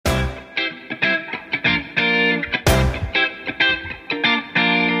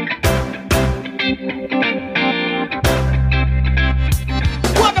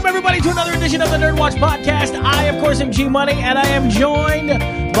Nerd Watch Podcast. I, of course, am G Money, and I am joined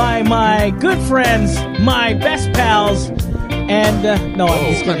by my good friends, my best pals, and I'm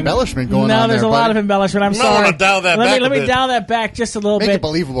just kidding. Embellishment going on. No, there's there, a lot of embellishment. I'm sorry. Want to dial that back Let me dial that back just a little Make bit. it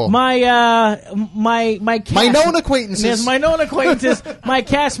believable. My known acquaintances. Yes, my known acquaintances, my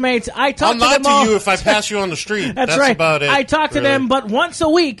castmates. I talk I'll to nod them to all. you if I pass you on the street. That's right. About it. I talk to them, but once a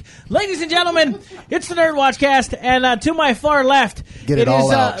week. Ladies and gentlemen, it's the Nerd Watch Cast, and to my far left, Get it all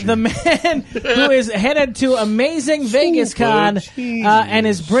is out, the man who is headed to Amazing Vegas Con and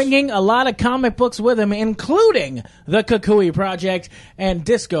is bringing a lot of comic books with him, including the Kukui Project and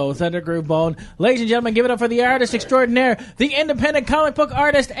Disco Thunder Groove Bone. Ladies and gentlemen, give it up for the artist extraordinaire, the independent comic book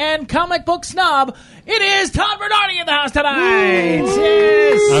artist and comic book snob. It is Todd Bernardi in the house tonight.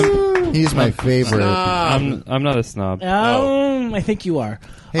 Yes. He's my favorite. I'm not a snob. I think you are.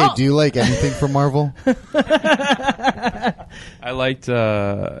 Hey, do you like anything from Marvel? I liked.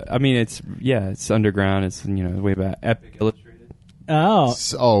 It's underground. It's way back. Epic Illustrated. Oh,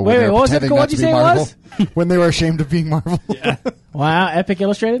 wait, what was it? pretending not What'd to you be say it Marvel? was? When they were ashamed of being Marvel. Yeah. Wow, Epic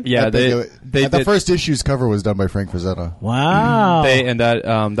Illustrated. Yeah, they the first issue's cover was done by Frank Frazetta. Wow.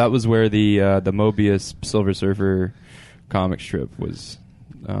 That was where the Mobius Silver Surfer comic strip was.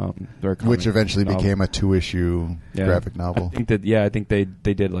 Which eventually became a 2-issue graphic novel. I think they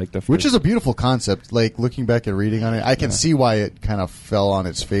did like the first. Which is a beautiful concept. Like, looking back and reading on it, I can see why it kind of fell on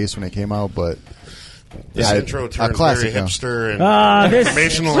its face when it came out, but this intro turned very hipster and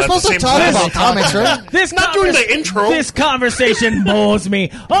informational we're at the supposed to same talk time. about comics, right? Not doing the intro. This conversation bores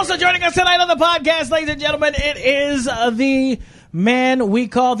me. Also joining us tonight on the podcast, ladies and gentlemen, it is the man we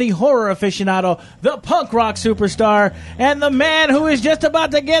call the horror aficionado, the punk rock superstar, and the man who is just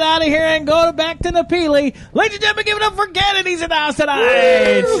about to get out of here and go back to Napili. Ladies and gentlemen, give it up for Gannon. He's in the house tonight.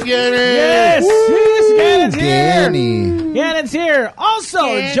 Yes, Gannon's here. Gannon's here. Also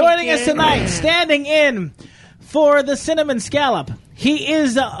joining us tonight, standing in for the Cinnamon Scallop. He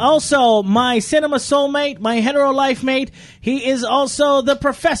is also my cinema soulmate, my hetero life mate. He is also the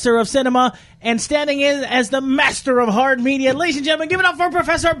professor of cinema and standing in as the master of hard media. Ladies and gentlemen, give it up for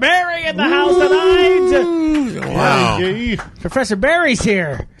Professor Barry in the house tonight. Wow. Professor Barry's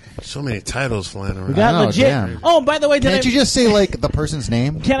here. So many titles flying around. We got legit. Damn. Oh, by the way, Can't you just say, like, the person's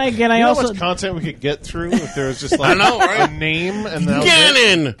name? Can I You know also... how much content we could get through if there was just like I know, right? a name and that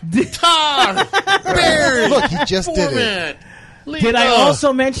Gannon, Todd, Barry. Look, he just did it. Did I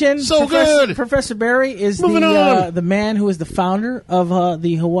also mention So good. Professor Barry is Moving on. the man who is the founder of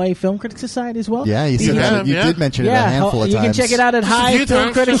the Hawaii Film Critics Society as well? Yeah, you said that. You did mention it a handful of you times. can check it out at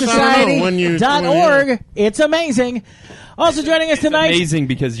highfilmcriticsociety.org. It's amazing. Also joining us tonight. Amazing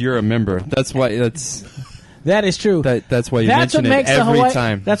because you're a member. That's why. That is true. That's why you mention it every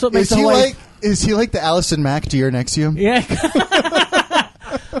time. That's what makes Is the Hawaii. is he like the Allison Mack to your Nexium? Yeah.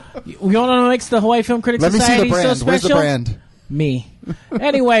 You want to know what makes the Hawaii Film Critics Let me see Society the brand. so Where's the special? brand? Me.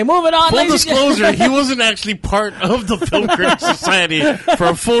 Anyway, moving on. Full ladies and gentlemen. disclosure, he wasn't actually part of the Film Critics Society for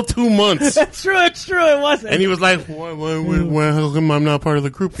a full 2 months. It's true, it wasn't. And he was like, why, how come I'm not part of the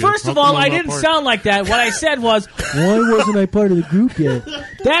group yet? First of all, I didn't sound like that. What I said was, why wasn't I part of the group yet?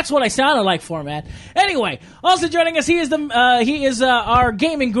 That's what I sounded like, format. Anyway, also joining us, he is our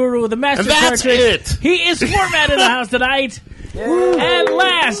gaming guru, the master And that's cartridge. it. He is format in the house tonight. And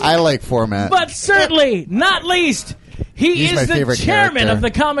last, I like format. but certainly not least, He's is my the favorite chairman character of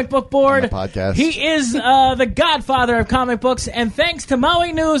the comic book board. on the podcast. He is the godfather of comic books, and thanks to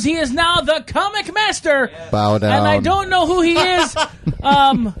Maui News, he is now the comic master. Bow down. And I don't know who he is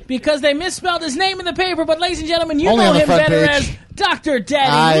because they misspelled his name in the paper. But ladies and gentlemen, you Only know on the him front better page. as Dr.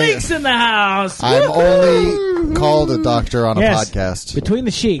 Daddy Leaks in the house. I'm only called a doctor on a Yes. podcast. Between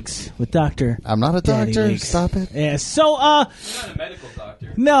the Sheiks with Dr. I'm not a Daddy doctor. Leaks. Stop it. Yes. So, You're not a medical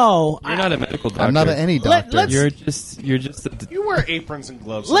doctor. no. You're not a medical doctor. I'm not any doctor. let's- You're just. You wear aprons and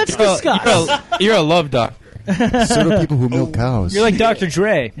gloves. Let's discuss. You're a love doctor. so do people who milk cows. You're like Dr.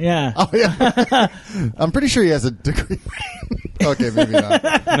 Dre. Yeah. Oh, yeah. I'm pretty sure he has a degree. Okay, maybe not.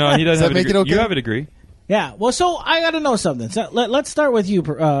 No, he doesn't Does that have a make degree. it okay? You have a degree. Yeah. Well, so I got to know something. So let's start with you,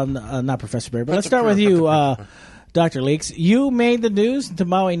 not Professor Barry, but let's start with you, Dr. Leaks. You made the news to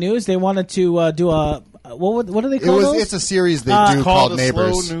Maui News. They wanted to do a what do they call those? It's a series they do called called a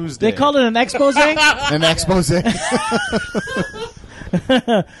Neighbors. Slow News Day. They called it an expose. An expose.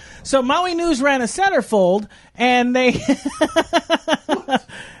 So Maui News ran a centerfold, and they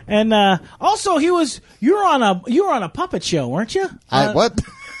and also you were on a puppet show, weren't you? What?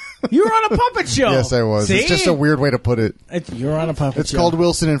 You were on a puppet show. Yes, I was. See? It's just a weird way to put it. You were on a puppet It's show. called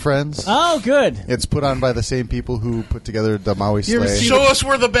Wilson and Friends. Oh, good. It's put on by the same people who put together the Maui You ever Sleigh. see Show us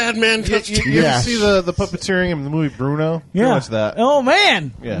where the bad man touched You Yeah. ever see the puppeteering in the movie Bruno? Pretty much that. Oh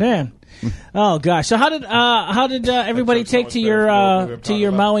man, Yeah. man. Oh gosh! So how did everybody take to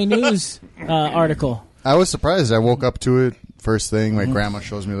your Maui News article? I was surprised. I woke up to it. First thing, my grandma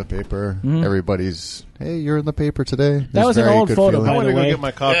shows me the paper. Everybody's, hey, you're in the paper today. That was an old photo, I by want the to go way. get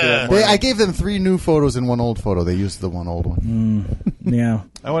my coffee that morning. I gave them 3 new photos and 1 old photo. They used the 1 old one. Yeah.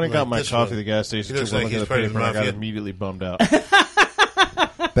 I went and got my this coffee one. at the gas station. He looks Took one like look he's at the part of paper, the and I got mafia. immediately bummed out.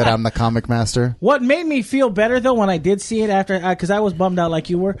 That I'm the comic master. What made me feel better though when I did see it after, because I was bummed out like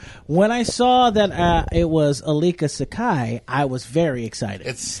you were, when I saw that it was Alika Sakai, I was very excited.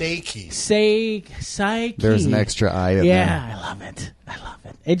 It's Seiki. Psyche. There's an extra I in Yeah, there. I love it.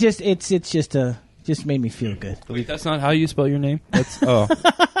 It just made me feel good. Wait, that's not how you spell your name? That's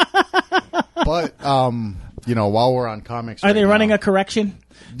But, while we're on comics Are they right running now- a correction?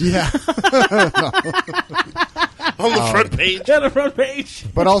 Yeah. On the front page. On the front page.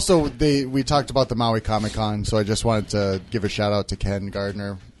 But also, we talked about the Maui Comic Con, so I just wanted to give a shout out to Ken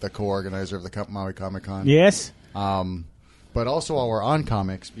Gardner, the co-organizer of the Maui Comic Con. Yes. But also, while we're on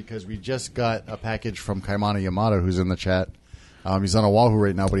comics, because we just got a package from Kaimana Yamada, who's in the chat. He's on Oahu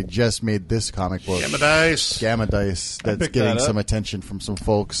right now, but he just made this comic book. Gamma Dice. Gamma Dice. That's picked getting that up. some attention from some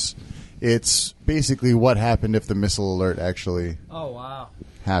folks. It's basically what happened if the missile alert actually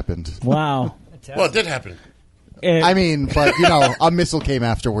happened. Wow. Well, it did happen. I mean, but, a missile came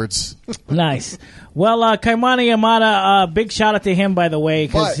afterwards. Nice. Well, Kaimana Yamada, big shout out to him, by the way,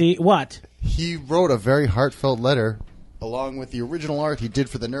 because But- He wrote a very heartfelt letter along with the original art he did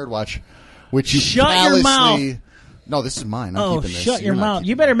for the Nerd Watch, which you Shut your callously... No, this is mine. I'm keeping this. shut your You're not mouth. keeping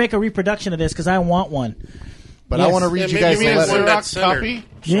You better make a reproduction of this, because I want one. But Yes. I want to read Yeah, you guys maybe the it's letter. one that's Xerox centered. copy?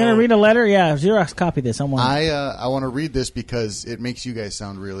 You're going to read a letter? Yeah, Xerox copy this. I want it. I want to read this because it makes you guys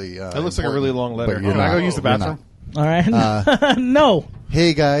sound really. It looks like a really long letter. But you're Can I go not. use the You're bathroom? All right. No.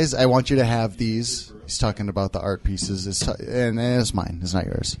 Hey guys, I want you to have these. He's talking about the art pieces, and it's mine. It's not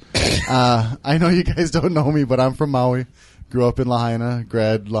yours. I know you guys don't know me, but I'm from Maui. Grew up in Lahaina,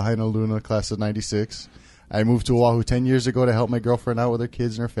 grad Lahaina Luna, class of '96. I moved to Oahu 10 years ago to help my girlfriend out with her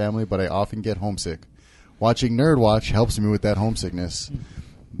kids and her family, but I often get homesick. Watching Nerd Watch helps me with that homesickness.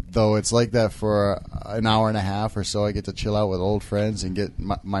 Though it's like that for an hour and a half or so, I get to chill out with old friends and get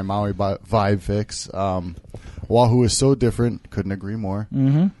my Maui vibe fix. Oahu is so different. Couldn't agree more.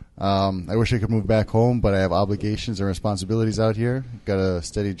 I wish I could move back home, but I have obligations and responsibilities out here. Got a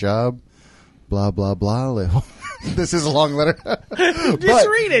steady job. Blah, blah, blah. This is a long letter. Just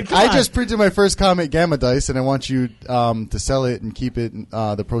read it. Come I on. just printed my first comic, Gamma Dice, and I want you to sell it and keep it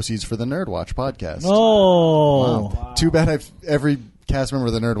the proceeds for the Nerd Watch podcast. Oh. Wow. Too bad every cast member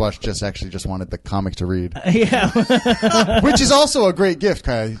of the Nerd Watch just wanted the comic to read. Yeah. Which is also a great gift,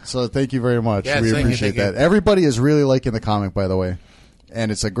 Kai. So thank you very much. Yes, we thank you, appreciate thank that. you. Everybody is really liking the comic, by the way.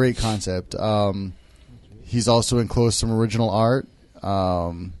 And it's a great concept. He's also enclosed some original art.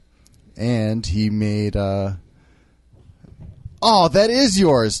 And he made... Oh, that is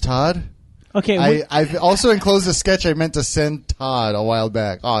yours, Todd. Okay. I've also enclosed a sketch I meant to send Todd a while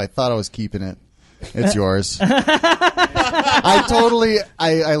back. Oh, I thought I was keeping it. It's yours.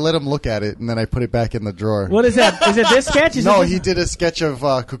 I let him look at it, and then I put it back in the drawer. What is that? Is it this sketch? No, he did a sketch of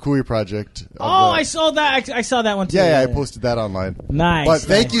Kukui Project. I saw that. I saw that one too. Yeah, I posted that online. Nice. But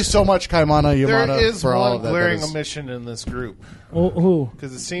thank nice. you so much, Kaimana There Yamada, is for all one of that. glaring That is- omission in this group. Who?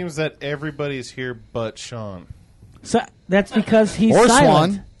 Because it seems that everybody's here but Sean. So, that's because he's Or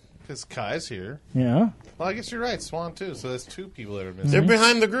silent. Swan. Because Kai's here. Yeah. Well, I guess you're right. Swan, too. So that's 2 people that are missing. They're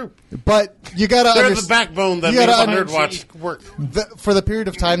behind the group. But you gotta They're the understand, backbone that you makes gotta the under- Nerd Watch work. for the period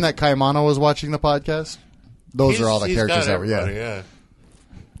of time that Kaimana was watching the podcast, those are all the He's characters got that were. Yeah. everybody, yeah.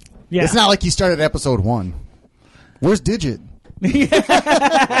 Yeah. It's not like he started episode 1. Where's Digit?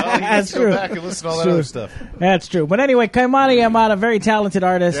 That's Go true. back and listen to all that True. other stuff. That's true. But anyway, Kaimana Yamada, very talented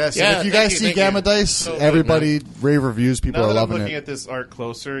artist. Yes. Yeah, and if you thank guys you, see thank Gamma you. Dice, So good, everybody rave reviews. People Now are that I'm loving looking it. at this art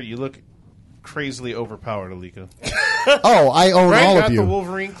closer, you look crazily overpowered, Alika. Oh, I own Right, all got of the you.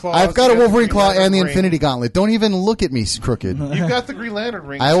 Wolverine claws. I've got a you the Wolverine Green claw Lantern and the ring. Infinity Gauntlet. Don't even look at me crooked. You've got the Green Lantern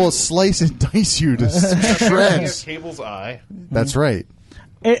ring. I will slice and dice you to shreds. Cable's eye. That's right.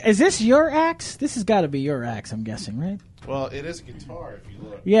 Is this your axe? This has got to be your axe, I'm guessing, right? Well, it is a guitar if you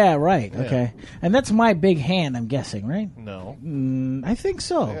look. Yeah, right. Okay. And that's my big hand, I'm guessing, right? No. I think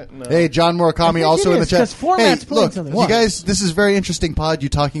so. No. Hey, John Murakami, think also it in the is, chat. 'cause format's Hey, pulling look, something. you What? guys, this is a very interesting pod. You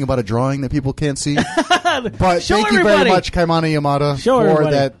talking about a drawing that people can't see. But Show thank you very everybody. much, Kaimana Yamada, Show for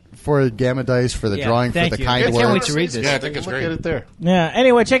everybody. that for Gamma Dice for the Yeah, drawing for thank the you. kind I can't wait words. to read this. Yeah, I think it's Look great. at it there. Yeah.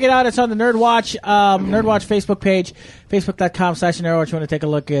 Anyway, check it out. It's on the Nerdwatch Facebook page, facebook.com/Nerdwatch. You want to take a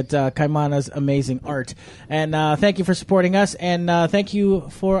look at Kaimana's amazing art. And thank you for supporting us, and thank you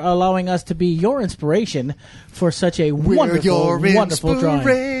for allowing us to be your inspiration for such a wonderful, wonderful drawing.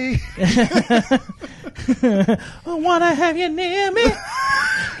 I want to have you near me.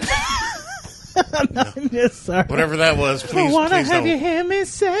 I'm just sorry. Whatever that was, I please, want to please have you don't. hear me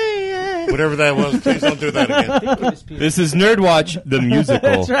say it. Whatever that was, please don't do that again. This is Nerdwatch, the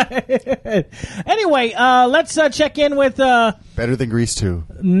musical. That's right. Anyway, let's check in with... Better than Grease 2.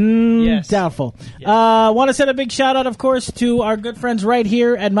 Yes. Doubtful. Want to send a big shout out, of course, to our good friends right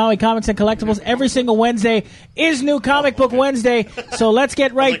here at Maui Comics and Collectibles. Every single Wednesday is New Comic Book Wednesday, so let's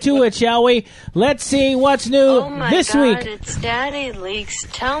get right to it, shall we? Let's see what's new Oh my this God, week. it's Daddy Leaks.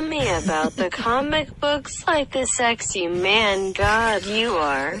 Tell me about the comic books like the sexy man god you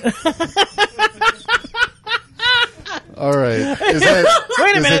are. All right. Is Wait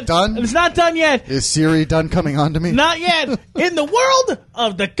a is minute. it done? It's not done yet. Is Siri done coming on to me? Not yet. In the world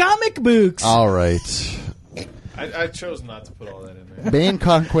of the comic books. All right. I chose not to put all that in there. Bane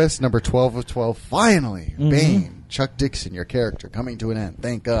Conquest number 12 of 12. Finally. Bane. Chuck Dixon, your character, coming to an end.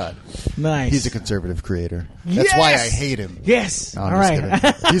 Thank God. Nice. He's a conservative creator. That's why I hate him. Yes. No, All I'm just right.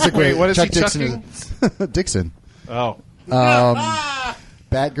 kidding. He's a great. Wait, what is Chuck he Dixon is Dixon. Oh,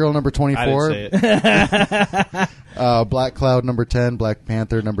 Batgirl number 24. I didn't say it. Black Cloud number 10. Black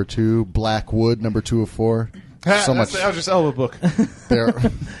Panther number 2. Blackwood number 2 of 4. So much. That's the Idris Elba book. There,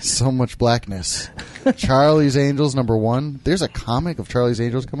 so much blackness. Charlie's Angels number 1. There's a comic of Charlie's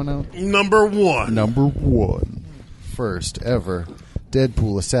Angels coming out. Number 1. Number 1. First ever.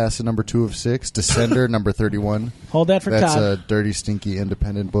 Deadpool Assassin number 2 of 6. Descender number 31. Hold that for That's Todd. a dirty, stinky,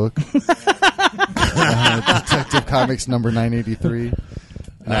 independent book. Detective Comics number 983.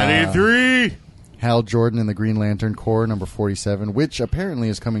 93. Hal Jordan and the Green Lantern Corps number 47, which apparently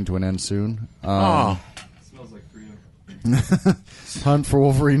is coming to an end soon. Oh. Smells like freedom. Hunt for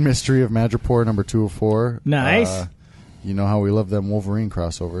Wolverine Mystery of Madripoor number 2 of 4. Nice. You know how we love them Wolverine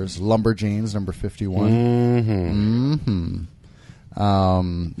crossovers. Lumberjanes number 51.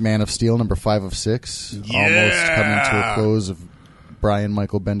 Man of Steel number 5 of 6. Yeah. Almost coming to a close of Brian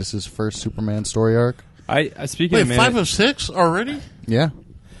Michael Bendis' first Superman story arc. I speaking Wait, of 5 of 6 already? Yeah.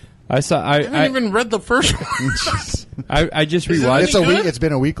 I saw. I haven't even read the first one. I just Is it rewatched. It's a good? week. It's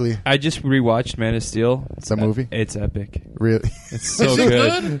been a weekly. I just rewatched Man of Steel. It's a movie? It's epic. Really. It's so Is it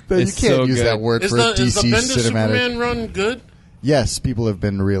good. good? You It's can't so use good. that word Is for the a DC Bendis cinematic. Superman run good? Yes, people have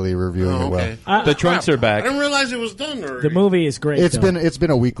been really reviewing Oh, it well. okay. The trunks are I back. didn't realize it was done already. The movie is great. It's though.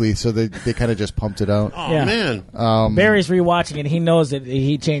 been a weekly, so they kind of just pumped it out. Oh, Yeah. man. Barry's rewatching it. He knows that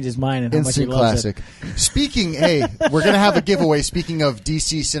he changed his mind and how much he Instant loves classic. Speaking, hey, we're gonna have a giveaway. Speaking of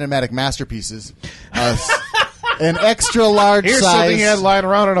DC cinematic masterpieces, an extra large Here's something he had size lying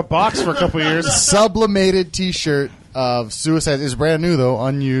around in a box for a couple years. sublimated T-shirt of Suicide. It's brand new though,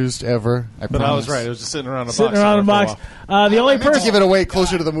 unused ever. But I was right. It was just sitting around a it. Sitting box. around the for a box. while. The only I meant to person. give it away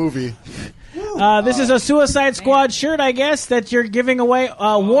closer to the movie. This is a Suicide Squad shirt, I guess, that you're giving away.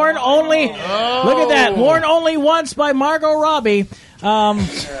 Worn only. Look at that. Worn only once by Margot Robbie.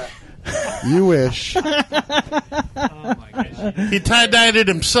 You wish. He tie-dyed it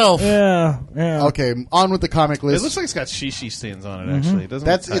himself. Yeah. Okay, on with the comic It list. looks like it's got shishi stains on it. Actually, it doesn't.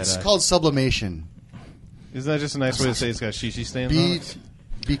 That's look it's tie-dye. called sublimation. Isn't that just a nice way to say it's got shishi stains on it?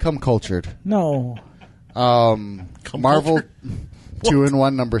 Become cultured. No. Marvel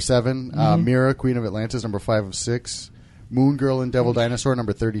 2-in-1 number 7. Mira Queen of Atlantis number 5 of 6. Moon Girl and Devil Dinosaur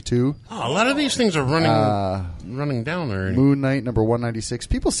number 32. Oh, a lot of these things are running down already. Moon Knight number 196.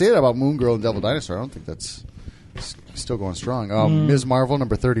 People say that about Moon Girl and Devil Dinosaur. I don't think that's still going strong. Ms. Marvel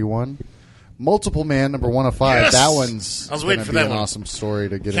number 31. Multiple Man number 1 of 5. Yes! That one's I was going waiting to for be that an one. awesome story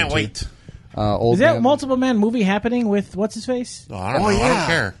to get Can't into. wait. Old Is that Man. Multiple Man movie happening with what's his face? Oh, I don't know. I don't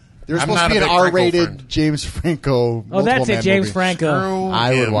care. There's I'm supposed not to be a an big Franco R-rated friend. James Franco. Oh, that's Multiple it, Man James movie. Franco. Screw I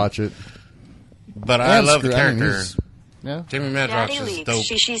would him. watch it. But I And love the screw- I mean, character. he's- yeah. Jamie Madrox Daddy is Leaks, dope.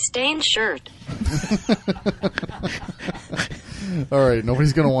 shishi stained shirt. All right,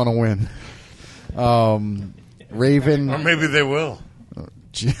 nobody's going to want to win. Raven. Or maybe they will.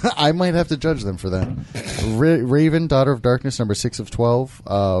 I might have to judge them for that. Raven, Daughter of Darkness, number 6 of 12.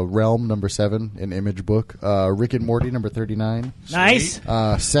 Realm, number 7, an Image book. Rick and Morty, number 39. Nice.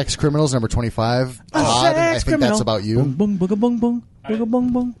 Sex Criminals, number 25. Odd, I think that's about you. Boom, boom, boom, boom, boom, boom,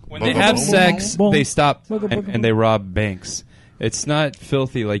 boom, boom. When they have sex, Boom. they stop Boom, boom, boom. and they rob banks. It's not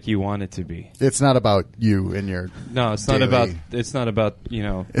filthy like you want it to be. It's not about you and your. No, it's not about. It's not about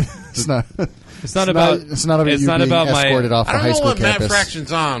It's not. It's not about. It's not about it's you not being about escorted off I the don't high know school what Matt campus.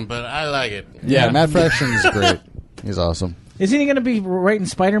 Fraction's on, but I like it. Yeah, Matt Fraction is great. He's awesome. Isn't he going to be writing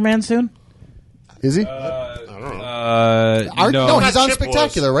Spider-Man soon? Is he? I don't know. No, he's on Chip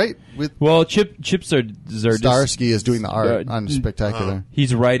Spectacular, right? With Chip Zdarsky Starsky is doing the art on Spectacular.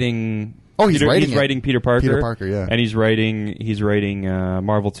 He's writing. Oh, he's writing He's it. writing Peter Parker. Peter Parker, yeah. And he's writing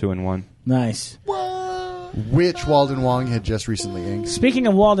Marvel 2-in-1. Nice. Which Walden Wong had just recently inked. Speaking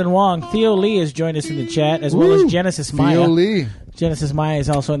of Walden Wong, Theo Lee has joined us in the chat, as well as Genesis Maya. Theo Lee. Genesis Maya is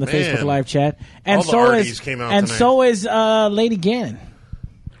also in the Man. Facebook Live chat. And All the so arties is came out and tonight. so is Lady Gannon.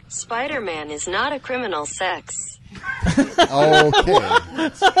 Spider-Man is not a criminal sex. Okay.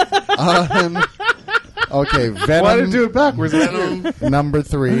 Okay, Venom. Why did you do it backwards? Venom, Number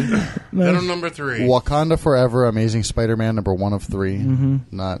 3. Venom number 3. Wakanda Forever, Amazing Spider-Man, number 1 of 3.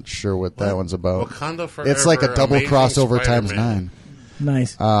 Not sure what that one's about. Wakanda Forever. It's like a double Amazing crossover times Spider-Man. 9.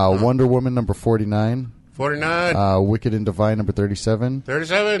 Nice. Wonder Woman, number 49. 49. Wicked and Divine, number 37.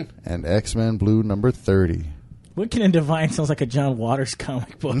 37. And X-Men Blue, number 30. Wicked and Divine sounds like a John Waters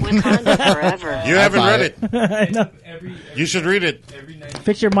comic book. Wakanda forever. You haven't buy read it. it. I know. You should read it.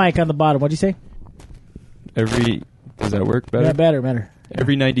 Fix your mic on the bottom. What'd you say? Does that work better? Yeah, better.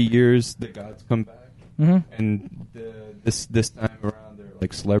 Every 90 years, the gods come back, and this time around, they're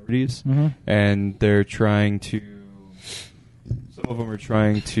like celebrities, and they're trying to. Some of them are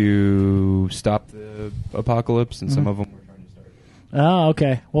trying to stop the apocalypse, and some of them are trying to start it. Oh,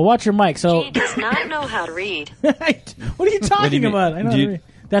 okay. Well, watch your mic. So, He does not know how to read. what are you talking mean? about? I know. Do you-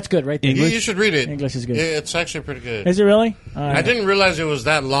 That's good, right there. English? You should read it. English is good. Yeah, it's actually pretty good. Is it really? All right. I didn't realize it was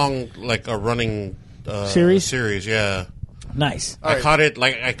that long, like a running Series? Series, yeah. Nice. I caught it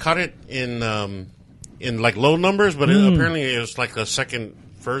in like low numbers, but apparently it was like a second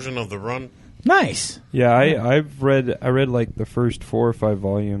version of the run. Nice. Yeah, I read like the first 4 or 5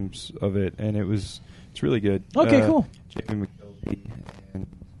 volumes of it, and it's really good. Okay, cool. Jamie McKelvey and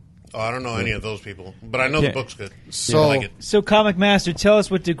Oh, I don't know any of those people, but I know the Yeah. book's good. So- I like it. So, Comic Master, tell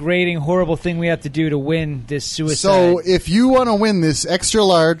us what degrading, horrible thing we have to do to win this suicide. So, if you want to win this extra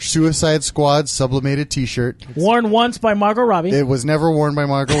large Suicide Squad sublimated T-shirt, Worn once by Margot Robbie. it was never worn by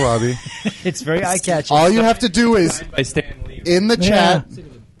Margot Robbie. it's very eye-catching. All you have to do is by Stan Lee. in the chat. Yeah.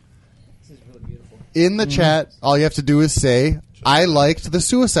 In the chat, all you have to do is say, "I liked the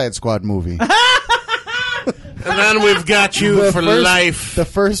Suicide Squad movie." And then we've got you for life. The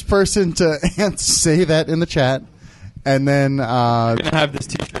first person to say that in the chat, and then I'm gonna have this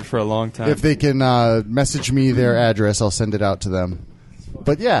T-shirt for a long time. if they can message me their address, I'll send it out to them.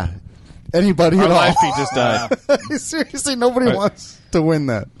 But yeah, anybody Our at all. live feed just died. Seriously, nobody wants to win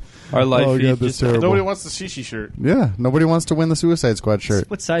that. Our live Oh, feed God, that's just terrible. Nobody wants the Shishi shirt. Yeah, nobody wants to win the Suicide Squad shirt.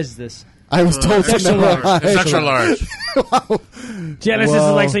 What size is this? I was told to Extra never large. It's lie. extra large. Genesis Wow.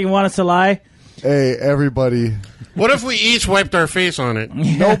 is like, so you want us to lie? Hey, everybody. What if we each wiped our face on it?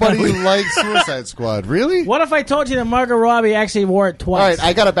 Nobody likes Suicide Squad. Really? What if I told you that Margot Robbie actually wore it twice? All right,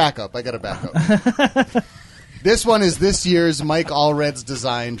 I got to back up. This one is this year's Mike Allred's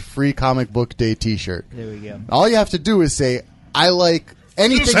designed free comic book day T-shirt. There we go. All you have to do is say, "I like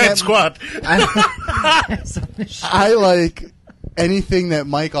anything Suicide that Squad. I like anything that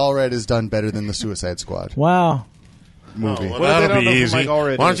Mike Allred has done better than the Suicide Squad Wow. movie." Well, What if they that'll don't be know who easy. Mike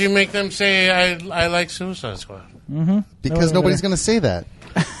Allred Why don't is? you make them say, I like Suicide Squad? Because nobody's going to say that.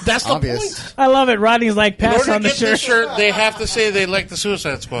 That's the Obvious. point. I love it. Rodney's like, In pass order to on the get this shirt. shirt, they have to say they like the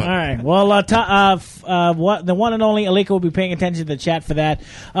Suicide Squad. All right. Well, the one and only Alika will be paying attention to the chat for that.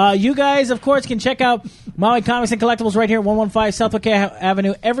 You guys, of course, can check out Maui Comics and Collectibles right here at 115 Southwick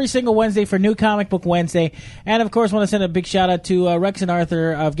Avenue every single Wednesday for New Comic Book Wednesday. And, of course, want to send a big shout-out to Rex and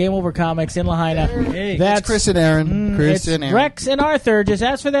Arthur of Game Over Comics in Lahaina. Hey. That's Chris and Aaron. It's Rex and Arthur. Just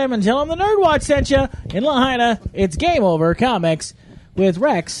ask for them and tell them the Nerd Watch sent you. In Lahaina, it's Game Over Comics with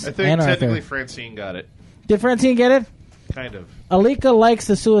Rex I think and technically Arthur. Francine got it. Did Francine get it? Kind of. Alika likes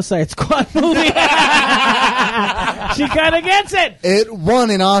the Suicide Squad movie. She kind of gets it. It won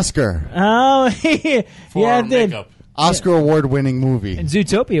an Oscar. Oh, For yeah, it did. makeup. Oscar award-winning movie. And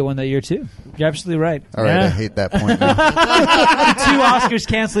Zootopia won that year, too. You're absolutely right. All right, Yeah. I hate that point now. Two Oscars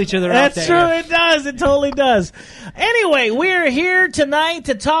cancel each other out. That's that true. year. It does. It totally does. Anyway, we're here tonight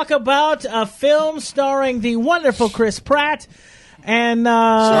to talk about a film starring the wonderful Chris Pratt and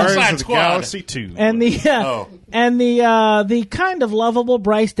Guardians Suicide of the Squad. Galaxy 2. and the Oh. and the kind of lovable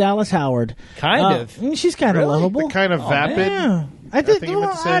Bryce Dallas Howard. Kind of. She's kind of Really? lovable. the kind of vapid. Yeah. I think think you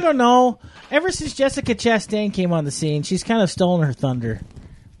meant to say. I don't know. Ever since Jessica Chastain came on the scene, she's kind of stolen her thunder.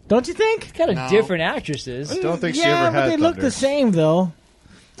 Don't you think? Kind of different actresses. I don't think she Yeah, ever had but they look thunder. the same though.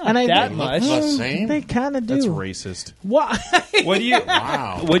 Not that much. The same? They kind of do. That's racist. Why? What do you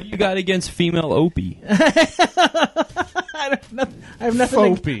Wow. What do you got against female Opie? I have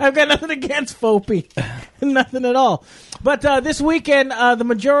nothing. Fopi. I've got nothing against Fopi. Nothing at all. But this weekend, the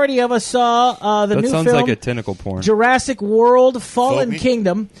majority of us saw the That new sounds film like a tentacle porn. Jurassic World: Fallen Fopi?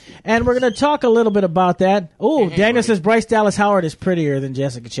 Kingdom, and we're going to talk a little bit about that. Oh, Daniel says Bryce Dallas Howard is prettier than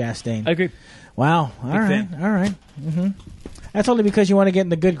Jessica Chastain. I agree. Wow. All right. fan. All right. Mm-hmm. That's only because you want to get in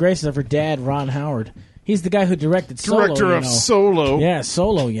the good graces of her dad, Ron Howard. He's the guy who directed Solo. Director you of know. Solo. Yeah,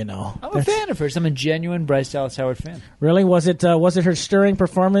 Solo. You know. I'm a fan of hers. I'm a genuine Bryce Dallas Howard fan. Really? Was it her stirring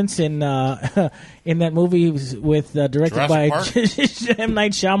performance in in that movie with directed Jurassic by Park? M.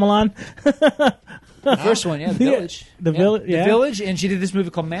 Night Shyamalan? The first one, yeah, The Village. The Village, yeah. The Village, and she did this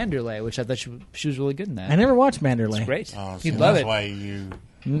movie called Manderley, which I thought she was really good in that. I never watched Manderley. It's great. Oh, see, You'd love that's it. why you...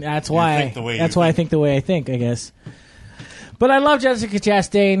 That's why. think the way That's you why I think. think the way I think. I guess. But I love Jessica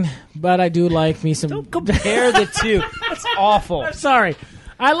Chastain. But I do like me some. Don't compare the two. That's awful. I'm sorry.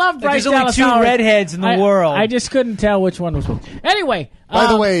 I love Bryce There's only Dallas two Howard. redheads in the I- world. I just couldn't tell which one was which. Anyway. By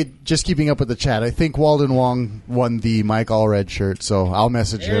the way, just keeping up with the chat, I think Walden Wong won the Mike Allred shirt, so I'll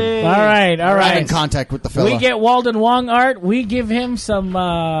message him. all right. I'm in contact with the fella. We get Walden Wong art. We give him some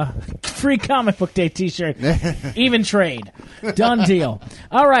free comic book day T-shirt. Even trade. Done deal.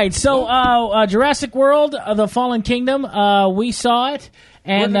 All right. So Jurassic World: The Fallen Kingdom. We saw it,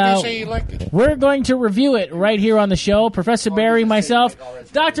 and When did you say you liked it? we're going to review it right here on the show. Professor Barry, myself,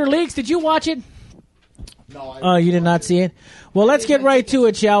 Dr. Leaks. Did you watch it? No. Oh, you did not see it. Well, let's get right to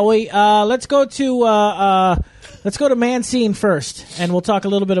it, shall we? Let's go to Mancine first, and we'll talk a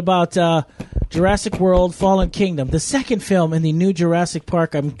little bit about Jurassic World: Fallen Kingdom, the second film in the new Jurassic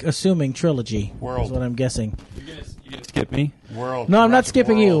Park. I'm assuming trilogy. World. Is what I'm guessing. You gonna skip me? World. No, I'm not Jurassic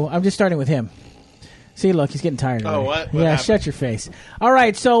skipping you. World. I'm just starting with him. See, look, he's getting tired. Oh, already. what? Yeah, happened? shut your face. All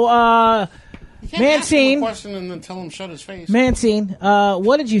right, so You can't ask him a Mancine, question and then tell him shut his face. Mancine,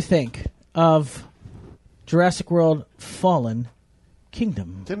 what did you think of Jurassic World: Fallen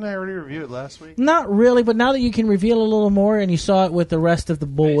Kingdom? Didn't I already review it last week? Not really, but now that you can reveal a little more, and you saw it with the rest of the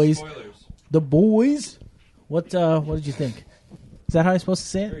boys, Spoilers. the boys. What did you think? Is that how I'm supposed to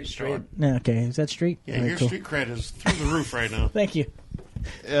say it? Very straight. No, okay. Is that street? Yeah, All right, your cool. street cred is through the roof right now. Thank you.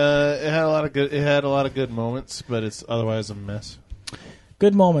 It had a lot of good. It had a lot of good moments, but it's otherwise a mess.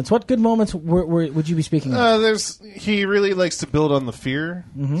 Good moments. What good moments would you be speaking of? He really likes to build on the fear.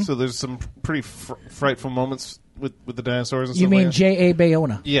 Mm-hmm. So there's some pretty frightful moments with the dinosaurs and You stuff mean like that. J.A.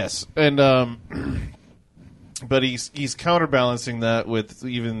 Bayona? Yes, and but he's counterbalancing that with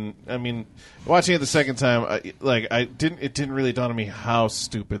even. I mean, watching it the second time, it didn't really dawn on me how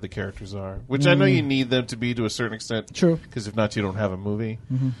stupid the characters are. Which I know you need them to be to a certain extent. True. Because if not, you don't have a movie.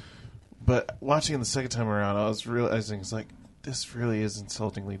 Mm-hmm. But watching it the second time around, I was realizing it's like this really is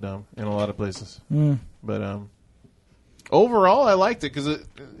insultingly dumb in a lot of places. But overall, I liked it because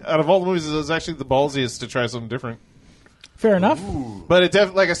out of all the movies, it was actually the ballsiest to try something different. Fair enough. But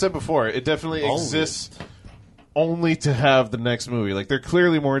it like I said before, it definitely exists only to have the next movie. Like they're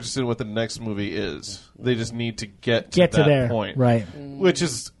clearly more interested in what the next movie is. They just need to get to that there. point, Right. Which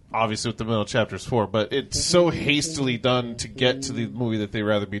is obviously what the middle chapter is for. But it's so hastily done to get to the movie that they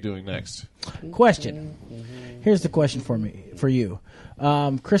rather be doing next. Question. Here's the question for you.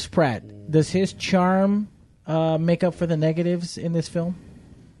 Chris Pratt, does his charm make up for the negatives in this film?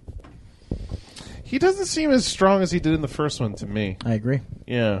 He doesn't seem as strong as he did in the first one to me. I agree.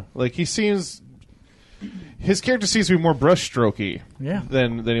 Yeah, like his character seems to be more brushstrokey. Yeah.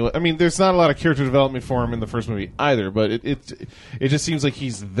 Than he was. I mean, there's not a lot of character development for him in the first movie either, but it just seems like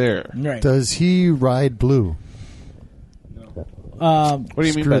he's there. Right. Does he ride blue? What do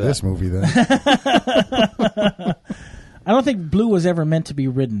you mean Screw by this that? movie then. I don't think Blue was ever meant to be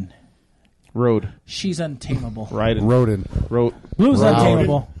ridden. Road. She's untamable. Riding. Rodin. Rowed. Blue's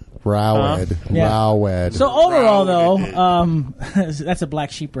untamable. Rowed. Yeah. Rowed. So overall, though, that's a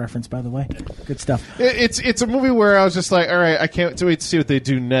Black Sheep reference, by the way. Good stuff. It's a movie where I was just like, all right, I can't wait to see what they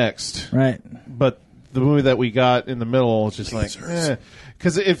do next. Right. But the movie that we got in the middle was just like,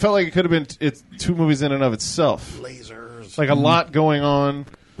 because it felt like it could have been two movies in and of itself. Lasers. Like a lot going on.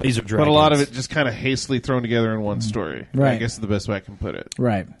 Laser But a lot of dragons. it just kind of hastily thrown together in one story. Right. I guess is the best way I can put it.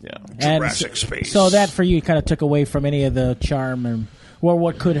 Right. Yeah. And Jurassic space. So that for you kind of took away from any of the charm and or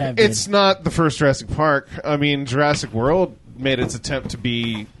what could have been. It's not the first Jurassic Park. I mean, Jurassic World made its attempt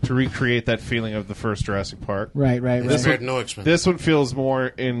to recreate that feeling of the first Jurassic Park. Right. This had no expense. This one feels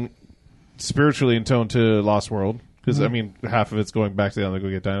more spiritually in tone to Lost World because I mean half of it's going back to them to go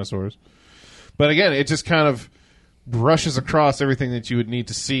get dinosaurs. But again, it just kind of brushes across everything that you would need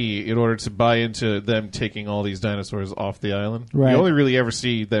to see in order to buy into them taking all these dinosaurs off the island. Right. You only really ever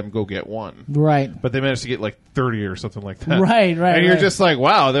see them go get one. Right. But they managed to get like 30 or something like that. Right. And you're just like,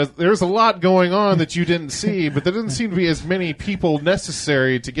 wow, there's a lot going on that you didn't see, but there doesn't seem to be as many people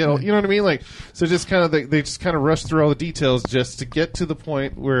necessary to get all, you know what I mean? Like, so just kind of, they just kind of rush through all the details just to get to the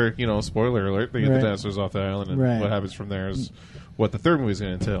point where, spoiler alert, they get the dinosaurs off the island, and what happens from there is what the third movie is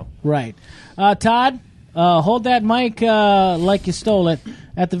going to entail. Right. Todd? Hold that mic like you stole it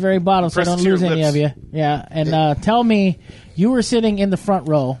at the very bottom so I don't lose any of you. Yeah, and tell me, you were sitting in the front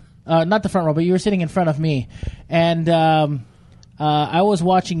row. Not the front row, but you were sitting in front of me. And I was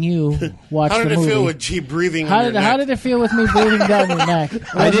watching you watch the movie. How did it feel with G breathing How did it feel with me breathing down your neck?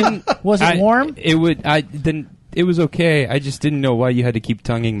 Was it warm? It was okay. I just didn't know why you had to keep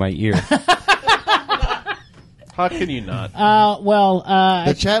tonguing my ear. How can you not?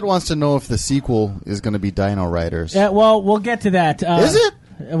 The chat wants to know if the sequel is going to be Dino Riders. Well, we'll get to that. Is it?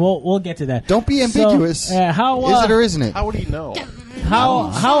 We'll get to that. Don't be ambiguous. So, how is it or isn't it? How would he know? How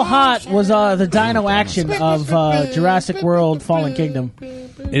hot was the dino action of Jurassic World: Fallen Kingdom?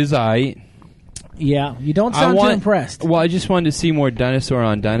 Is I? Yeah, you don't sound too impressed. Well, I just wanted to see more dinosaur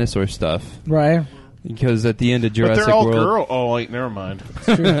on dinosaur stuff. Right. Because at the end of Jurassic but they're all World, girl. Oh wait, never mind.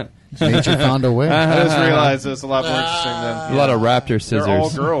 Nature found a way. I just realized it's a lot more interesting than a lot of raptor scissors. They're all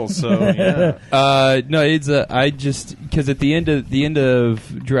girls, so yeah. No, it's I just because at the end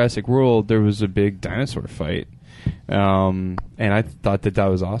of Jurassic World there was a big dinosaur fight, and I thought that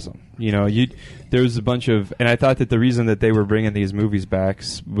was awesome. There was a bunch of, and I thought that the reason that they were bringing these movies back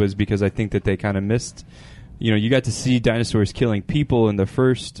was because I think that they kind of missed. You got to see dinosaurs killing people in the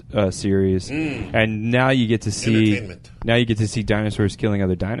first series, and now you get to see dinosaurs killing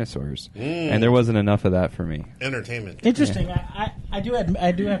other dinosaurs, and there wasn't enough of that for me. Entertainment. Interesting. Yeah. I do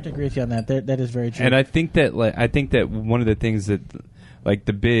have to agree with you on that. That is very true. And I think that one of the things that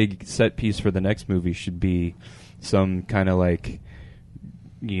the big set piece for the next movie should be some kind of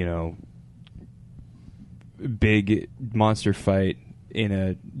big monster fight in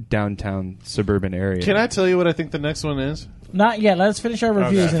a downtown suburban area. Can I tell you what I think the next one is? Not yet. Let's finish our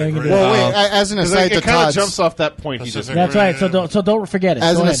reviews and then we can do Well, wait. As an aside to it kind of Todd's, jumps off that point. That's right. So don't forget it.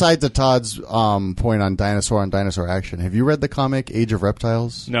 As Go an ahead. aside to Todd's point on dinosaur action, have you read the comic Age of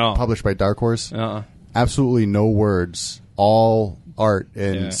Reptiles? No. Published by Dark Horse. Absolutely no words. All art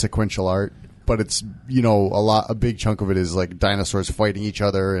and sequential art, but it's a big chunk of it is like dinosaurs fighting each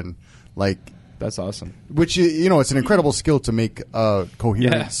other and like. That's awesome. Which it's an incredible skill to make a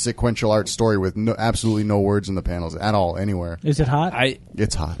coherent sequential art story with absolutely no words in the panels at all anywhere. Is it hot?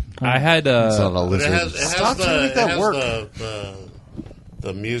 It's hot. I had it's not a lizard. Stop trying to make that work.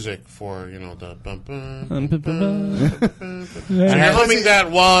 The music for the bum bum. And you're humming that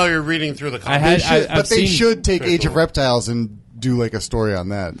while you're reading through the comics. They should take Age of Reptiles and do like a story on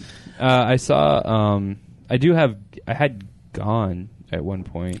that. I saw. I had Gone at one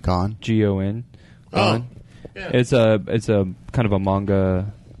point. Gone. Gone. Gone. Yeah. It's a kind of a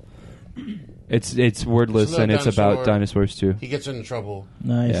manga. It's wordless and it's about dinosaurs too. He gets into trouble.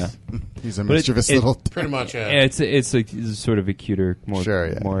 Nice. Yeah. He's a mischievous little. Pretty much. Yeah. It's sort of a cuter,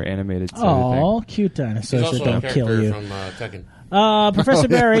 more animated. Sort of thing. Cute dinosaurs that don't kill you. From Tekken. Professor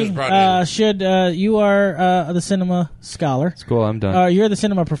Barry, you are the cinema scholar. It's cool. I'm done. You're the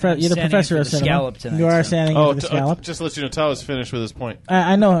cinema professor. You're the professor of cinema. Tonight, you are standing for the scallop. Just to let you know, Todd was finished with his point.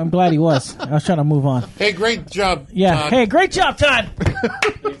 I know. I'm glad he was. I was trying to move on. Hey, great job. Yeah. Todd. Hey, great job, Todd.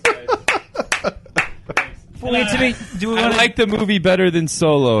 I like the movie better than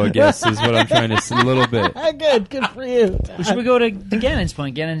Solo, I guess, is what I'm trying to say a little bit. Good for you. Well, should we go to Gannon's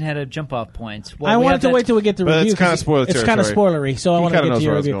point? Gannon had a jump-off point. I wanted to wait till we get the but review. It's kind of spoiler It's kind of spoilery, so I want to get to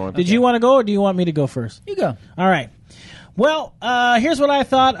your review. Did you want to go, or do you want me to go first? You go. All right. Well, here's what I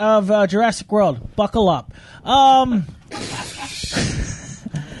thought of Jurassic World. Buckle up.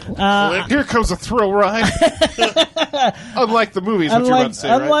 Here comes a thrill ride. Unlike the movies, what you're about to say,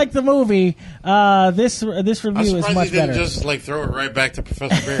 right? Unlike the movie, this review is much better. Just throw it right back to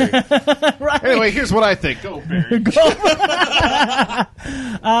Professor Barry. Right. Anyway, here's what I think. Go, Barry.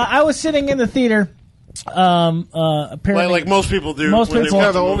 I was sitting in the theater. Apparently, like most people do. Most people, it's kind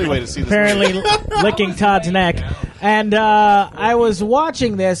of the only way to see this. Apparently, licking Todd's neck, and I was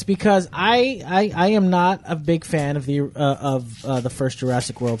watching this because I am not a big fan of the first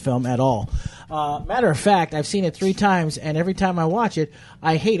Jurassic World film at all. Matter of fact, I've seen it 3 times, and every time I watch it,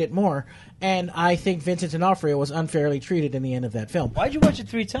 I hate it more. And I think Vincent D'Onofrio was unfairly treated in the end of that film. Why'd you watch it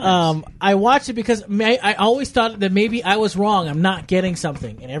 3 times? I watched it because I always thought that maybe I was wrong. I'm not getting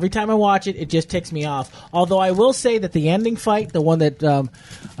something. And every time I watch it, it just ticks me off. Although I will say that the ending fight, the one that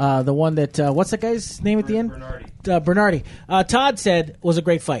what's that guy's name at the end? Bernardi. Todd said was a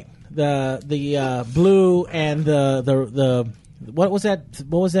great fight. The blue and the what was that?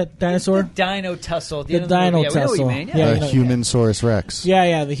 What was that dinosaur? The dino tussle. The dino tussle. Humansaurus Rex.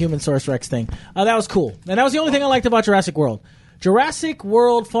 Yeah, the Humansaurus Rex thing. That was cool. And that was the only thing I liked about Jurassic World. Jurassic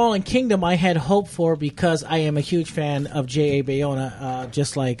World Fallen Kingdom I had hope for because I am a huge fan of J.A. Bayona,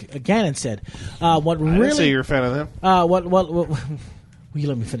 just like Gannon said. I didn't say you're a fan of them. What will you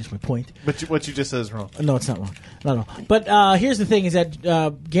let me finish my point? But what you just said is wrong. No, it's not wrong. No. But here's the thing: is that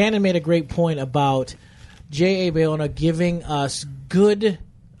Gannon made a great point about J.A. Bayona giving us good.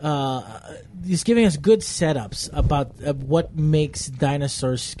 He's giving us good setups about what makes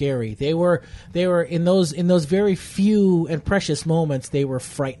dinosaurs scary. They were in those very few and precious moments. They were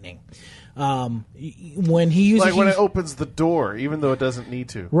frightening. When he uses when it opens the door, even though it doesn't need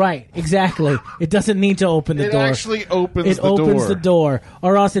to. Right, exactly. It doesn't need to open the door. It actually opens the door. It opens the door,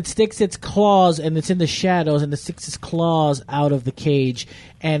 or else it sticks its claws, and it's in the shadows, and it sticks its claws out of the cage,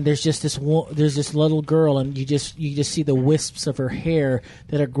 and there's just this little girl, and you just see the wisps of her hair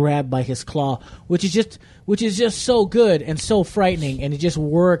that are grabbed by his claw, which is just so good and so frightening, and it just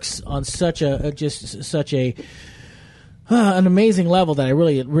works on such an amazing level that I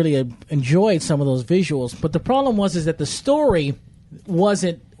really enjoyed some of those visuals. But the problem is that the story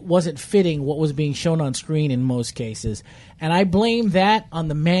wasn't fitting what was being shown on screen in most cases, and I blame that on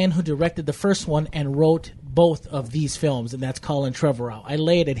the man who directed the first one and wrote both of these films, and that's Colin Trevorrow. I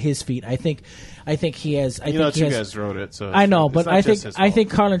lay it at his feet. I think he has. You guys wrote it, so I know, but I think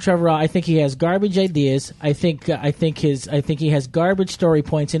Colin Trevorrow. I think he has garbage ideas. I think he has garbage story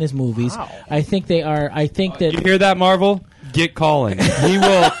points in his movies. Wow. I think they are. I think that you hear that, Marvel? Get Colin. He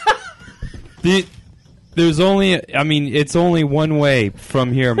will. There's only. I mean, it's only one way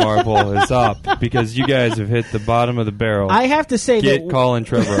from here. Marvel is up because you guys have hit the bottom of the barrel. I have to say Get Colin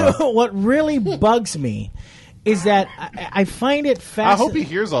Trevorrow. What really bugs me is that I find it fascinating. I hope he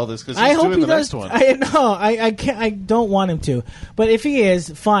hears all this because he's doing the next one. I know. I can't. I don't want him to. But if he is,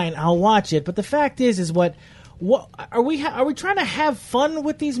 fine. I'll watch it. But the fact is what are we trying to have fun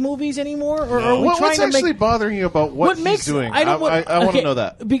with these movies anymore, or are we trying what's to actually bothering you about what he's doing? I want to know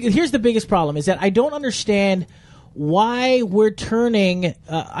that. Here's the biggest problem: is that I don't understand why we're turning.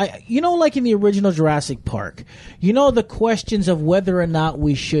 Like in the original Jurassic Park, the questions of whether or not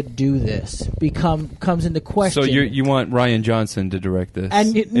we should do this comes into question. So you want Rian Johnson to direct this?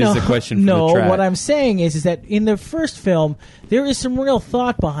 And is the question for no, the track. what I'm saying is that in the first film there is some real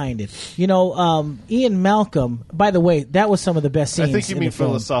thought behind it. Ian Malcolm. By the way, that was some of the best scenes. I think you mean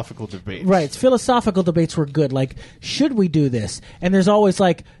philosophical debates, right? Philosophical debates were good. Like, should we do this? And there's always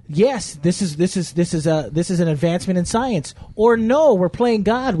like, yes, this is an advancement in science, or no, we're playing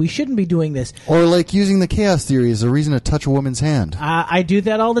God. We shouldn't be doing this. Or like using the chaos theory as a reason to touch a woman's hand. I do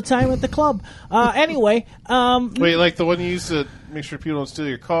that all the time at the club. Anyway, wait, like the one you use to make sure people don't steal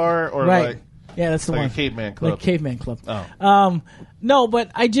your car, or right. like. Yeah, that's the like one. A caveman club. Like caveman club. Oh. No,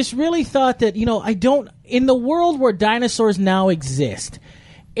 but I just really thought that, I don't... In the world where dinosaurs now exist,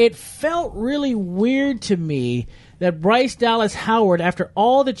 it felt really weird to me that Bryce Dallas Howard, after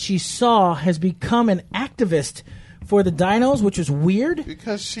all that she saw, has become an activist for the dinos, which was weird.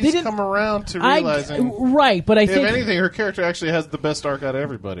 Because she's come around to realizing... Right, but I think... If anything, her character actually has the best arc out of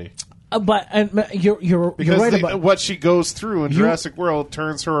everybody. You're right about what she goes through in Jurassic World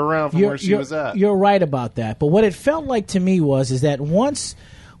turns her around from where she was at. You're right about that. But what it felt like to me is that once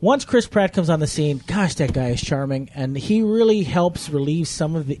Chris Pratt comes on the scene, gosh, that guy is charming, and he really helps relieve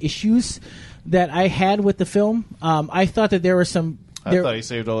some of the issues that I had with the film. I thought that there were some. I thought he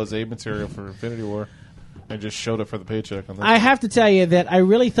saved all his aid material for Infinity War. I just showed up for the paycheck on that. I have to tell you that I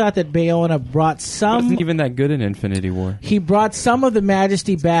really thought that Bayona brought some... It wasn't even that good in Infinity War. He brought some of the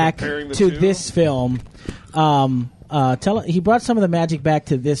majesty back to this film. He brought some of the magic back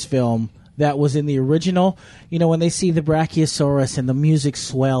to this film that was in the original. When they see the Brachiosaurus and the music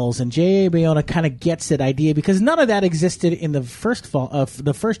swells, and J.A. Bayona kind of gets that idea because none of that existed in the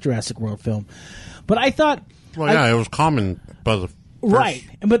first Jurassic World film. But I thought... Well, yeah, it was common by the... Right,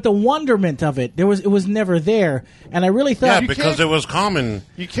 but the wonderment of it was never there, and I really thought because it was common.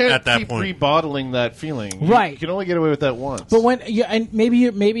 You can't at that keep point. rebottling that feeling. Right, you can only get away with that once. But when and maybe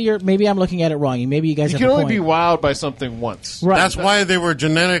I'm looking at it wrong. Maybe you guys. You can only be wowed by something once. Right. That's why they were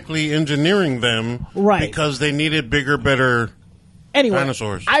genetically engineering them. Right, because they needed bigger, better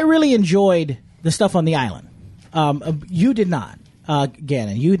dinosaurs. I really enjoyed the stuff on the island. You did not.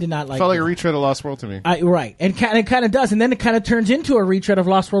 Gannon, you did not like. It felt like a retread of Lost World to me. Right, and it kind of does, and then it kind of turns into a retread of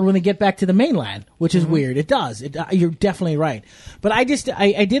Lost World when they get back to the mainland, which is weird. It does. You're definitely right, but I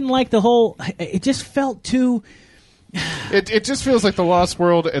didn't like the whole. It just felt too. It just feels like the Lost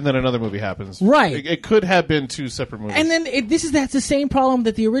World, and then another movie happens. Right. It could have been two separate movies. And then that's the same problem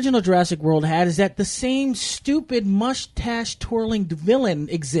that the original Jurassic World had, is that the same stupid mustache twirling villain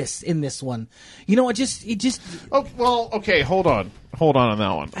exists in this one. You know, it just. Oh, well, okay, hold on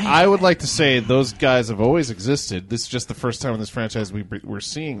that one. I would like to say those guys have always existed. This is just the first time in this franchise we're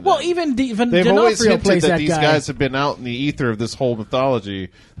seeing them. Well, even they've D'Onofrio always hinted plays that these guy. guys have been out in the ether of this whole mythology.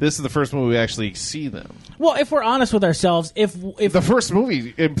 This is the first movie we actually see them. Well, if we're honest with ourselves, if The first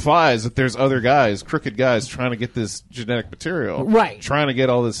movie implies that there's other guys, crooked guys, trying to get this genetic material, Right. Trying to get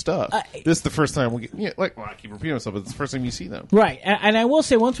all this stuff. This is the first time we get. I keep repeating myself, but it's the first time you see them. Right, and I will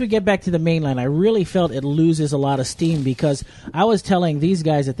say, once we get back to the mainland, I really felt it loses a lot of steam, because I was telling these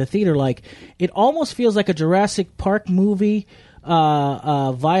guys at the theater, like, it almost feels like a Jurassic Park movie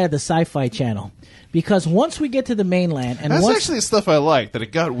via the Sci-Fi Channel. Because once we get to the mainland, and That's once actually the stuff I like, that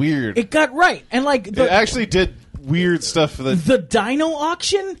it got weird. it got right, and like It actually did weird stuff. the dino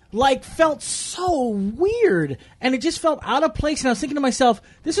auction felt so weird, and it just felt out of place. And I was thinking to myself,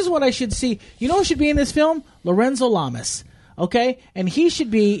 this is what I should see. You know who should be in this film? Lorenzo Lamas. Okay, and he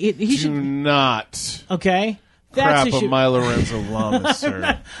should be. He Do should not okay. crap who on should- my Lorenzo Lamas,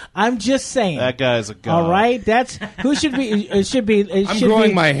 sir. I'm just saying. That guy's a god. All right, that's who should be. It should be. It I'm should growing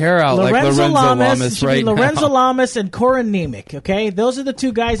be my hair out like Lorenzo Lamas should right be Lorenzo now. Lamas and Corin Nemec. Okay, those are the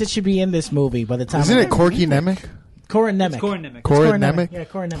two guys that should be in this movie by the time. Isn't it Corky Nemec? Corin Nemec? Corin Nemec. Corin Nemec? Yeah,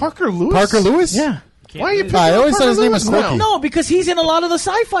 Corin Nemec. Parker Lewis. Parker Lewis? Yeah. Why are you picking I up always thought his Parker name was Lewis now? Corky. No, because he's in a lot of the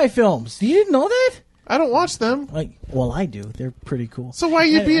sci-fi films. You didn't know that? I don't watch them. Well, I do. They're pretty cool. So why are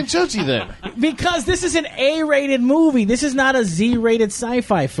you being judgy then? Because this is an A-rated movie. This is not a Z-rated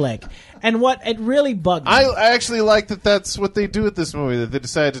sci-fi flick. And what it really bugged me. I actually like that that's what they do with this movie, that they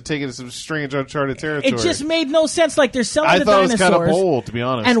decided to take it to some strange, uncharted territory. It just made no sense. Like, they're selling I the thought dinosaurs. it was kind of bold, to be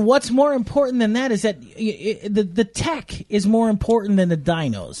honest. And what's more important than that is that the tech is more important than the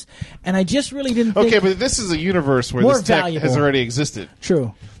dinos. And I just really didn't think... Okay, but this is a universe where More this tech valuable. has already existed.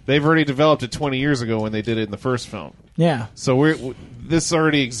 True. They've already developed it 20 years ago when they did it in the first film. Yeah. So this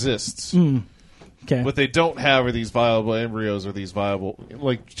already exists. Okay. What they don't have are these viable embryos or these viable,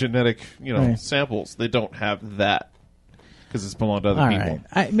 genetic, Right. samples. They don't have that because it's belonged to other All people.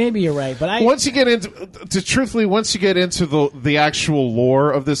 right. Maybe you're right, but Once you get into the actual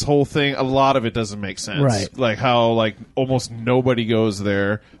lore of this whole thing, a lot of it doesn't make sense. Right. Like how almost nobody goes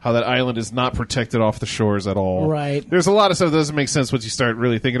there, how that island is not protected off the shores at all. Right. There's a lot of stuff that doesn't make sense once you start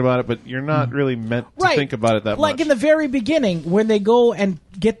really thinking about it, but you're not really meant to Right. think about it that like much. in the very beginning when they go and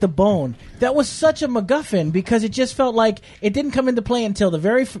get the bone, that was such a MacGuffin because it just felt like it didn't come into play until the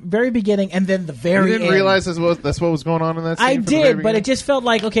very beginning and then the very You didn't end. realize that's what was going on in that scene? I from the very did, but it beginning? just felt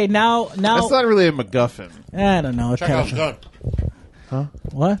like, okay, now That's not really a MacGuffin. I don't know. It's kind Chekhov's of, gun.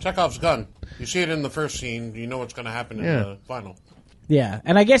 what? Chekhov's gun. You see it in the first scene. You know what's going to happen in Yeah. the final. Yeah,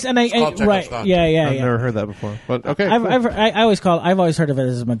 and I guess called Chekhov's right, gun. yeah. I've never heard that before. But okay, cool. I've always heard of it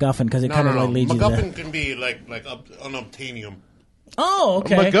as a MacGuffin because it No, kind no, of no. like leads you MacGuffin to. can be like unobtainium. Oh,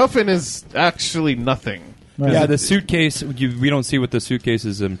 okay. MacGuffin is actually nothing. Right. Yeah, the suitcase. We don't see what the suitcase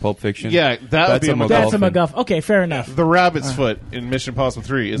is in Pulp Fiction. Yeah, that would be a MacGuffin. That's a MacGuffin. Okay, fair enough. The rabbit's foot in Mission Impossible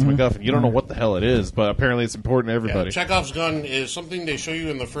 3 is MacGuffin. You don't know what the hell it is, but apparently it's important to Yeah, everybody. Chekhov's gun is something they show you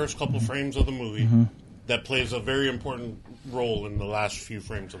in the first couple frames of the movie that plays a very important role in the last few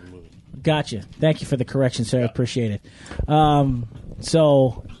frames of the movie. Gotcha. Thank you for the correction, sir. I appreciate it.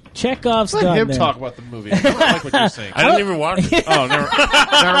 So Chekhov's Let gun. him then. talk about the movie. I don't like what you're saying. I didn't even watch it. Oh, never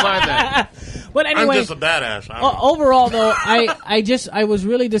mind that. But I'm anyway, just a badass. I don't know. overall though, I was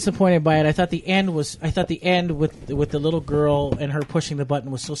really disappointed by it. I thought the end with the little girl and her pushing the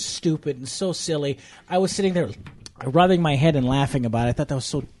button was so stupid and so silly. I was sitting there rubbing my head and laughing about it. I thought that was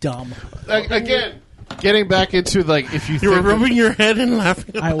so dumb. Again, getting back into if you You were think rubbing your head and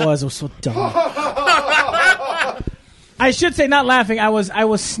laughing. It was so dumb. I should say not laughing. I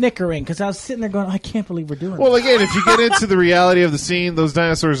was snickering because I was sitting there going, I can't believe we're doing well, this. again, if you get into the reality of the scene, those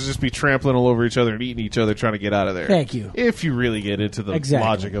dinosaurs would just be trampling all over each other and eating each other, trying to get out of there. Thank you. If you really get into the Exactly.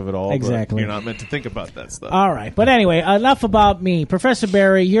 logic of it all, Exactly. but you're not meant to think about that stuff. All right, but anyway, enough about me. Professor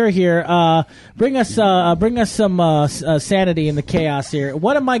Barry, you're here. Bring us some sanity in the chaos here.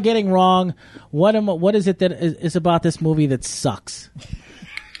 What am I getting wrong? What is it that is about this movie that sucks?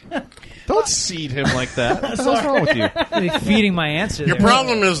 Don't seed him like that. What's wrong with you? Really feeding my answer. Your there.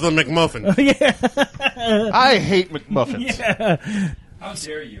 problem is the McMuffin. I hate McMuffins. How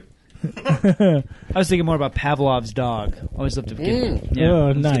dare you? I was thinking more about Pavlov's dog. Always loved to give,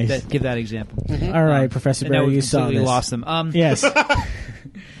 Oh, nice. give that example. All right, Professor And now Barry, we you saw completely this. lost them. Yes.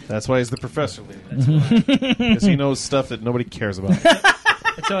 That's why he's the professor, because he knows stuff that nobody cares about.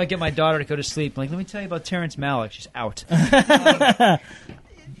 That's how I get my daughter to go to sleep. I'm like, let me tell you about Terrence Malick. She's out.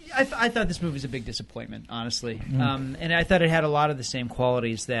 I thought this movie was a big disappointment, honestly. And I thought it had a lot of the same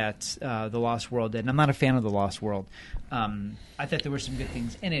qualities that The Lost World did. And I'm not a fan of The Lost World. I thought there were some good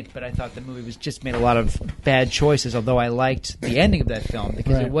things in it, but I thought the movie was just made a lot of bad choices, although I liked the ending of that film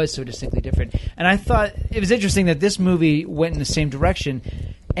because it was so distinctly different. And I thought it was interesting that this movie went in the same direction,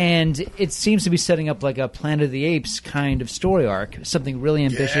 and it seems to be setting up like a Planet of the Apes kind of story arc, something really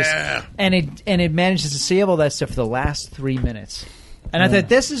ambitious. Yeah. And it manages to save all that stuff for the last 3 minutes. And I thought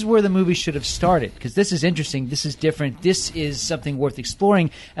this is where the movie should have started, because this is interesting, this is different, this is something worth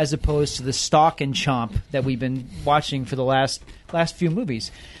exploring, as opposed to the stalk and chomp that we've been watching for the last few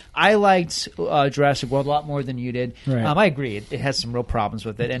movies. I liked Jurassic World a lot more than you did. Right. I agree. It has some real problems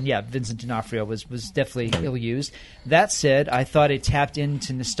with it. And, yeah, Vincent D'Onofrio was definitely ill-used. That said, I thought it tapped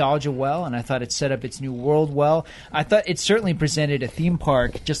into nostalgia well, and I thought it set up its new world well. I thought it certainly presented a theme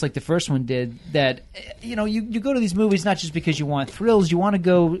park, just like the first one did, that, you go to these movies not just because you want thrills. You want to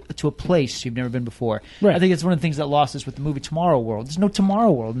go to a place you've never been before. Right. I think it's one of the things that lost us with the movie Tomorrow World. There's no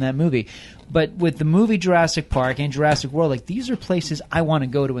Tomorrow World in that movie. But with the movie Jurassic Park and Jurassic World, like, these are places I want to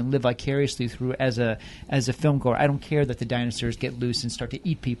go to and live vicariously through as a film goer. I don't care that the dinosaurs get loose and start to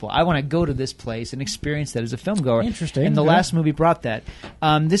eat people. I want to go to this place and experience that as a film goer. Interesting. And the last movie brought that.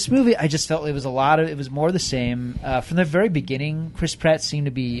 This movie, I just felt it was more of the same. From the very beginning, Chris Pratt seemed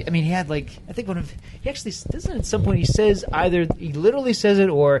to be, he had he actually doesn't at some point he says either, he literally says it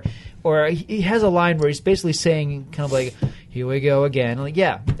or he has a line where he's basically saying kind of like, here we go again. Like,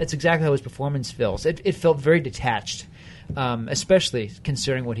 yeah, that's exactly how his performance feels. It felt very detached, especially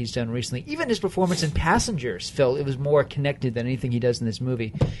considering what he's done recently. Even his performance in Passengers felt it was more connected than anything he does in this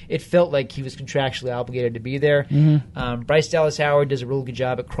movie. It felt like he was contractually obligated to be there. Mm-hmm. Bryce Dallas Howard does a real good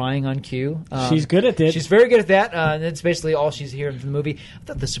job at crying on cue. She's good at it. She's very good at that. And that's basically all she's here in the movie. I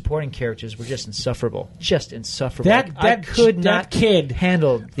thought the supporting characters were just insufferable. I could not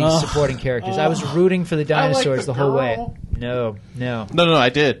handle these supporting characters. I was rooting for the dinosaurs the whole way. No, I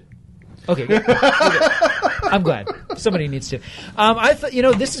did. Okay, good. I'm glad. Somebody needs to. I thought,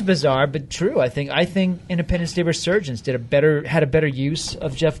 this is bizarre but true. I think Independence Day Resurgence had a better use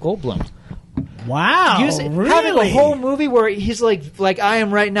of Jeff Goldblum. Wow, really? Having a whole movie where he's like I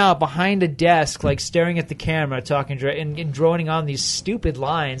am right now behind a desk, like staring at the camera, talking and droning on these stupid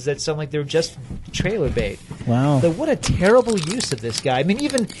lines that sound like they're just trailer bait. Wow, what a terrible use of this guy. I mean,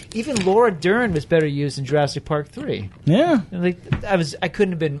 even Laura Dern was better used in Jurassic Park 3. Yeah, I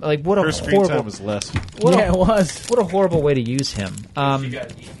couldn't have been like what a her horrible. Screen time was less. It was. What a horrible way to use him.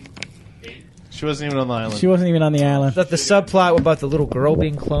 She wasn't even on the island. She wasn't even on the island. That the subplot about the little girl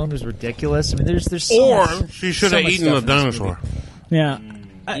being cloned was ridiculous. I mean, there's she should have eaten the dinosaur. Yeah.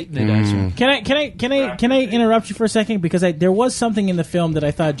 Can I interrupt you for a second, because there was something in the film that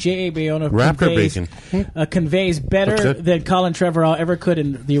I thought J.A. Bayona conveys better than Colin Trevorrow ever could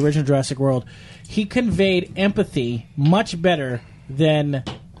in the original Jurassic World. He conveyed empathy much better than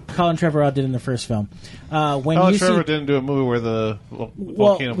Colin Trevorrow did in the first film. Colin Trevorrow didn't do a movie where the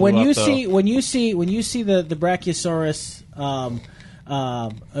volcano blew up, when you see the Brachiosaurus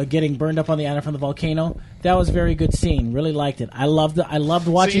getting burned up on the island from the volcano, that was a very good scene. Really liked it. I loved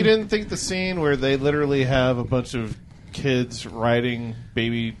watching. So you didn't think the scene where they literally have a bunch of kids riding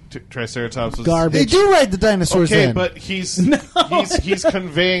baby Triceratops was garbage? They do ride the dinosaurs. Okay, but he's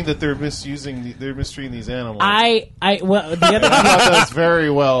conveying that they're mistreating these animals. I thought that was very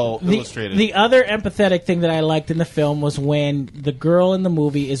well illustrated. The other empathetic thing that I liked in the film was when the girl in the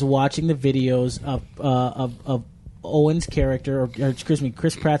movie is watching the videos of Owen's character, or excuse me,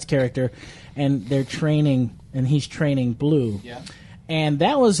 Chris Pratt's character, and they're training, and he's training Blue. Yeah. And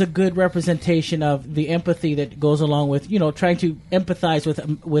that was a good representation of the empathy that goes along with, trying to empathize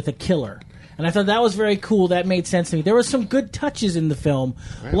with a killer. And I thought that was very cool. That made sense to me. There were some good touches in the film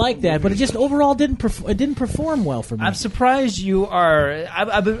like that, but it just overall didn't perform well for me. I'm surprised you are.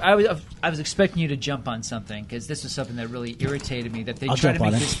 I was expecting you to jump on something, because this is something that really irritated me. That they try to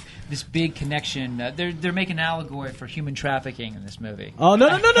make this big connection. They're making an allegory for human trafficking in this movie. Oh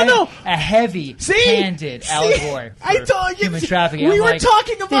no! A heavy-handed allegory for human trafficking. We were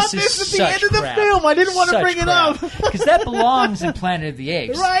talking about this at the end of the film. I didn't want to bring it up because that belongs in Planet of the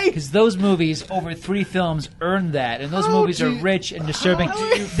Apes. Right? Because those movies movies over 3 films earned that, and those movies are rich and disturbing.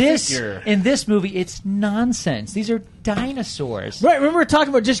 In this movie, it's nonsense. These are dinosaurs. Right, remember we were talking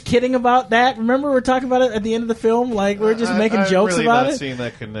about just kidding about that? Remember we were talking about it at the end of the film? Like, we were just making jokes really about not it? Seeing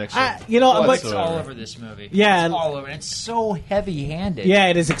that connection. But it's all over this movie. Yeah. It's all over. And it's so heavy-handed. Yeah,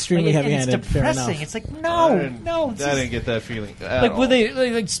 it is extremely heavy-handed. And it's depressing. It's like, no. I didn't get that feeling Like,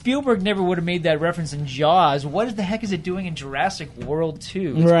 like Spielberg never would have made that reference in Jaws. What the heck is it doing in Jurassic World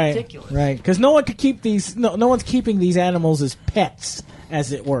 2? It's ridiculous. Right, because no one could keep these. No one's keeping these animals as pets,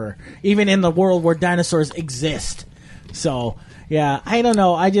 as it were, even in the world where dinosaurs exist. So, yeah, I don't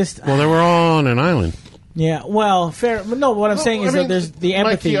know. Well, they were all on an island. Yeah, well, fair. No, what I'm saying is that there's the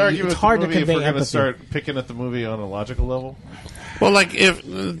empathy. It's hard to convey if we're empathy. To start picking at the movie on a logical level. Well, like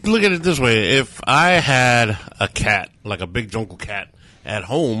look at it this way: if I had a cat, like a big jungle cat, at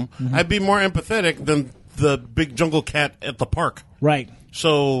home, I'd be more empathetic than the big jungle cat at the park. Right.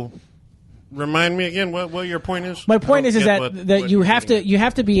 So, remind me again what your point is. My point is that you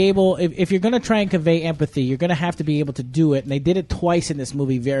have to be able, if you're going to try and convey empathy, you're going to have to be able to do it, and they did it twice in this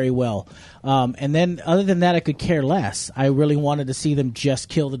movie very well. And then, other than that, I could care less. I really wanted to see them just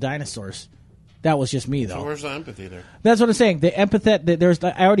kill the dinosaurs. That was just me, though. So where's the empathy there? That's what I'm saying. The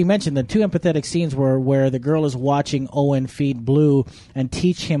I already mentioned the 2 empathetic scenes where the girl is watching Owen feed Blue and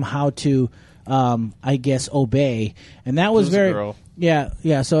teach him how to, I guess, obey, and that was very. Girl.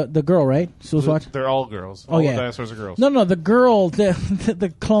 Yeah. So the girl, right? So they're all girls. Oh, all yeah. the dinosaurs are girls. No, the girl,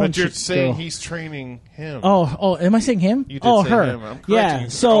 the clone. But you're saying girl. he's training him. Oh, am I saying him? You did say her. him. I'm correcting yeah, you.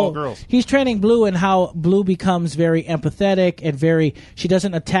 so all girls. he's training Blue and how Blue becomes very empathetic and she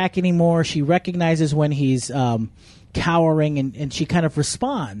doesn't attack anymore. She recognizes when he's cowering and she kind of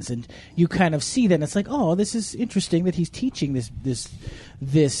responds, and you kind of see that, and it's like, oh, this is interesting that he's teaching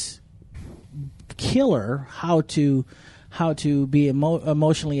this killer how to be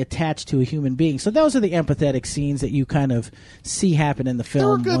emotionally attached to a human being. So those are the empathetic scenes that you kind of see happen in the film.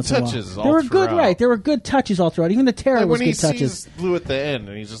 There were good touches all There were throughout. good, right? There were good touches all throughout. Even the terror was when he good touches. sees Blue at the end,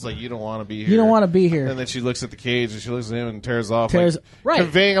 and he's just like, "You don't want to be here. You don't want to be here." And then she looks at the cage, and she looks at him and tears off, right,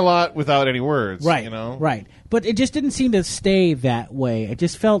 conveying a lot without any words. Right, you know, right. But it just didn't seem to stay that way. It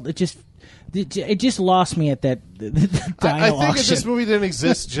just felt it just lost me at that. I think if this movie didn't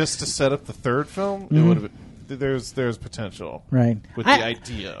exist just to set up the third film, it would have. There's potential, right? With the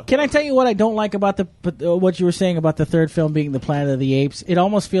idea. Can I tell you what I don't like about what you were saying about the third film being the Planet of the Apes? It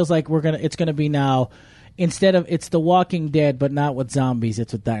almost feels like it's gonna be now, instead of it's The Walking Dead, but not with zombies,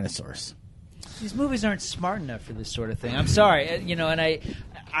 it's with dinosaurs. These movies aren't smart enough for this sort of thing. I'm sorry, and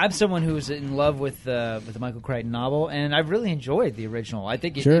I'm someone who's in love with the Michael Crichton novel, and I've really enjoyed the original. I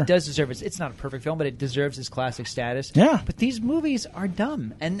think it does deserve it's not a perfect film, but it deserves its classic status. Yeah. But these movies are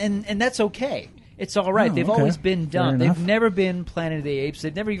dumb, and that's okay. It's all right. Oh, They've okay. always been dumb. Fair enough. They've never been Planet of the Apes.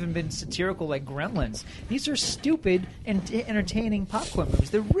 They've never even been satirical like Gremlins. These are stupid and entertaining popcorn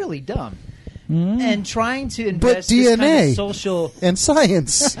movies. They're really dumb. And trying to invest DNA this kind of social and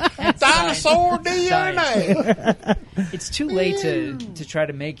science, dinosaur DNA. It's too late to try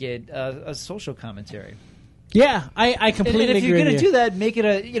to make it a social commentary. Yeah, I completely and if agree you're going with to you. do that, make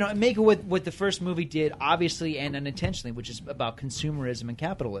it what the first movie did, obviously and unintentionally, which is about consumerism and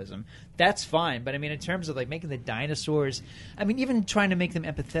capitalism. That's fine, but I mean, in terms of like making the dinosaurs, I mean, even trying to make them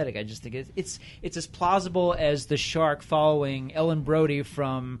empathetic, I just think it's as plausible as the shark following Ellen Brody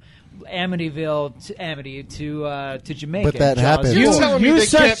from Amityville to Jamaica. But that happened. You're telling me they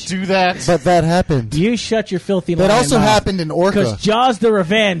can't do that? But that happened. You shut your filthy mouth. That also happened in Orca. Because Jaws the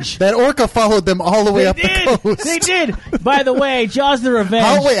Revenge. That orca followed them all the way up the coast. They did. By the way, Jaws the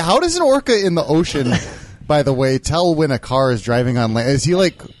Revenge. How does an orca in the ocean, by the way, tell when a car is driving on land? Is he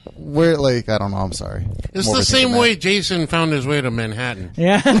like, I don't know, I'm sorry. It's More the of a same thinking way man. Jason found his way to Manhattan.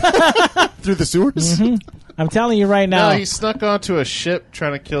 Yeah. Through the sewers? Mm-hmm. I'm telling you right now. No, he snuck onto a ship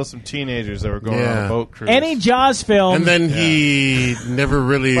trying to kill some teenagers that were going on a boat cruise. Any Jaws film. And then he never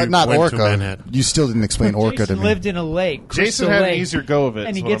really But not went orca. to Manhattan. You still didn't explain orca Jason to me. lived in a lake. Jason Crystal had Lake, an easier go of it.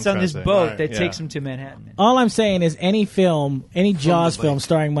 and he is what gets I'm on trying this to say. boat Right, that yeah. takes him to Manhattan. All I'm saying is any Jaws film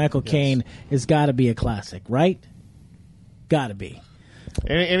starring Michael Caine has got to be a classic, right? Got to be.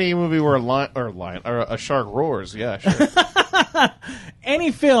 Any movie where a shark roars, yeah, sure.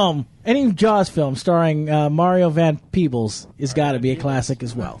 Any Jaws film starring Mario Van Peebles has got to be a classic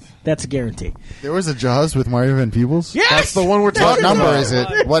as well. That's a guarantee. There was a Jaws with Mario Van Peebles? Yes! That's the one we're What talking number about. is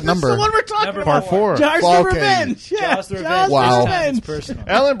it? What number? That's the one we're talking Number about. Part 4. Jaws Okay. the Revenge. Yeah. Jaws the Revenge. Wow. This time Revenge. it's personal.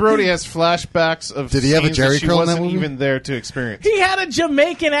 Ellen Brody has flashbacks of Did he have a scenes Jerry that she curl in that wasn't movie? even there to experience. He had a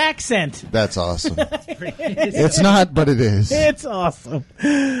Jamaican accent. That's awesome. It's not, but it is. It's awesome.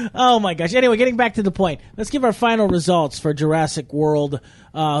 Oh, my gosh. Anyway, getting back to the point. Let's give our final results for Jurassic Jurassic World,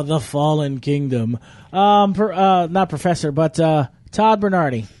 The Fallen Kingdom. Not Professor, but Todd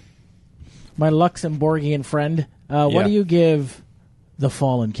Bernardi, my Luxembourgian friend. What do you give The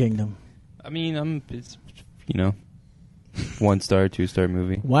Fallen Kingdom? I mean, it's 1 star, 2 star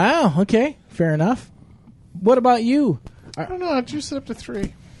movie. Wow. Okay. Fair enough. What about you? I don't know. I'd juice it up to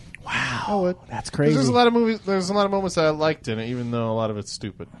 3. Wow. I would. That's crazy. There's a lot of movies. There's a lot of moments that I liked in it, even though a lot of it's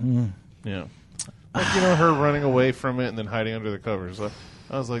stupid. Yeah. Like, her running away from it and then hiding under the covers. I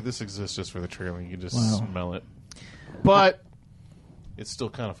was like, this exists just for the trailer. You can just smell it. But it's still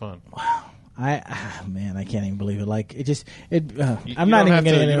kind of fun. Wow. I can't even believe it. Like, it just, I'm you not don't even have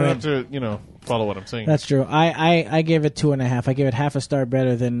going to. You don't have to, follow what I'm saying. That's true. I gave it 2.5. I gave it half a star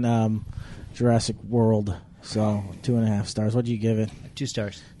better than Jurassic World. So 2.5 stars. What do you give it? 2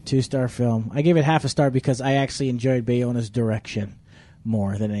 stars. 2-star film. I gave it half a star because I actually enjoyed Bayona's direction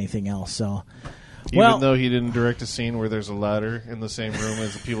more than anything else. So, even though he didn't direct a scene where there's a ladder in the same room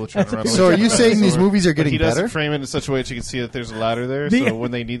as the people trying to run away. So are you saying these movies are getting he doesn't better? frame it in such a way that you can see that there's a ladder there. So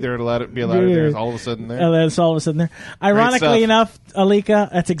when they need there to be a ladder there, it's all of a sudden there. And then it's all of a sudden there. Ironically enough,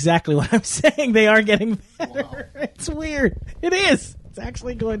 Alika, that's exactly what I'm saying. They are getting better. Wow. It's weird. It is. It's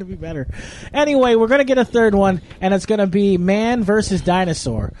actually going to be better. Anyway, we're going to get a third one, and it's going to be Man versus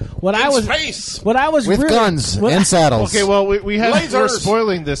Dinosaur. With guns and saddles. Okay, well, we're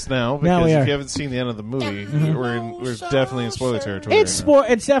spoiling this now because if you haven't seen the end of the movie, we're definitely in spoiler territory. It's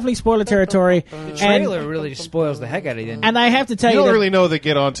definitely spoiler territory. The trailer really just spoils the heck out of you. And I have to tell you, you don't really know they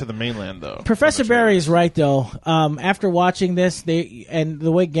get onto the mainland though. Professor Barry is right though. After watching this, and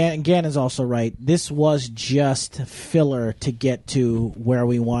the way Gann is also right. This was just filler to get to where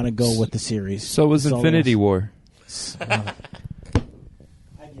we want to go with the series. So was Infinity War.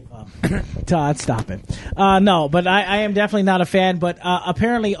 Todd, stop it. No, but I am definitely not a fan. But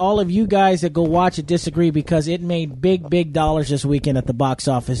apparently all of you guys that go watch it disagree because it made big dollars this weekend at the box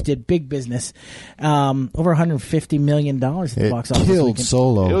office. Did big business. Over $150 million at the box office. It killed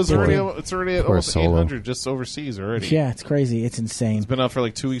Solo. It's already at almost 800 just overseas already. Yeah, it's crazy. It's insane. It's been out for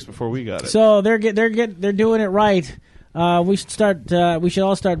like 2 weeks before we got it. So they're doing it right. We should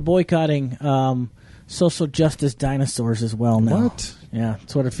all start boycotting social justice dinosaurs as well now. What? Yeah,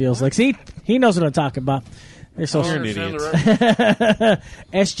 that's what it feels like. See, he knows what I'm talking about. They're social idiots.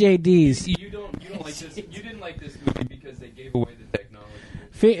 SJDs. You don't like this. You didn't like this movie because they gave away the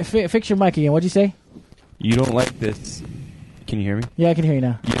technology. Fix your mic again. What'd you say? You don't like this. Can you hear me? Yeah, I can hear you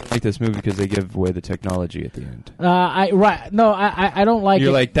now. You don't like this movie because they give away the technology at the end. I don't like. You're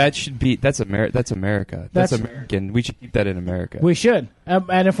it. like that should be. That's America. That's American. We should keep that in America. We should.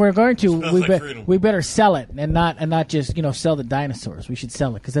 And if we're going to, we better sell it and not just sell the dinosaurs. We should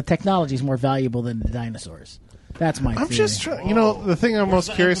sell it because the technology is more valuable than the dinosaurs. That's my. I'm theory. just trying. The thing I'm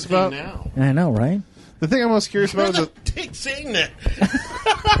most curious about. Now? I know, right? The thing I'm most curious about is Take saying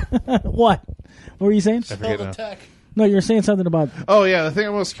that. What? What were you saying? I forget now. Tech. No, you were saying something about. Oh yeah, the thing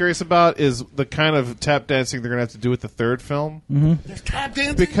I'm most curious about is the kind of tap dancing they're going to have to do with the third film. Mm-hmm. There's tap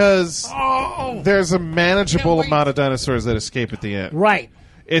dancing Because there's a manageable amount of dinosaurs that escape at the end. Right.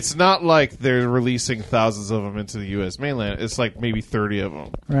 It's not like they're releasing thousands of them into the U.S. mainland. It's like maybe 30 of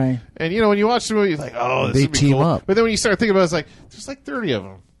them. Right. And when you watch the movie, you're like, oh, this They would be team cool. up. But then when you start thinking about it, it's like there's like 30 of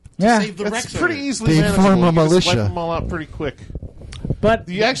them. Yeah. Save the That's Rex pretty Center. easily They manageable. form a You can just militia. wipe them all out pretty quick. But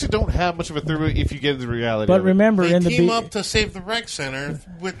You actually don't have much of a third movie if you get into reality. but of it. remember They in the team up to save the Rex Center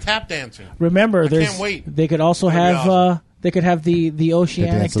with tap dancing. remember I there's can't wait. they could also It's gonna be have awesome. they could have the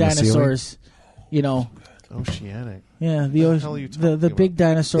oceanic dance on the ceiling? dinosaurs. Oceanic. Yeah, What the hell are you talking the big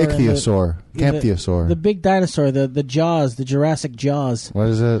dinosaur. and Ichthyosaur. the Campthyosaur. big dinosaur, the Jaws, the Jurassic Jaws, What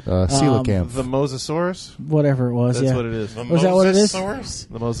is it? Coelacanth. The Mosasaurus? whatever it was. That's yeah. what it is. The Was that what it is? Mosasaurus?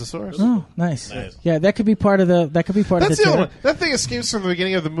 The Mosasaurus? Oh, nice. Nice. Yeah, that could be part of the. That could be part That's of the the. other one. That thing escapes from the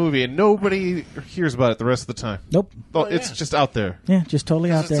beginning of the movie, and nobody hears about it the rest of the time. Nope. Oh, it's just out there. Yeah, just totally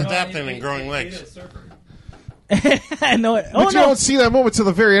out It's there. adapting and growing legs. I know it. Oh But you no! don't see that moment till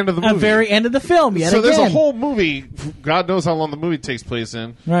the very end of the movie. At very end of the film, yet so again. there's a whole movie, God knows how long the movie takes place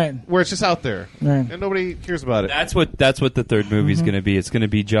in, right. where it's just out there, Right. and nobody cares about it. That's what the third movie is going to be. It's going to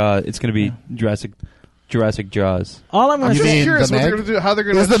be Jaws. It's going to be Jurassic Jaws. All I'm going I'm to just You say. mean curious the what they're Meg? going to do. How they're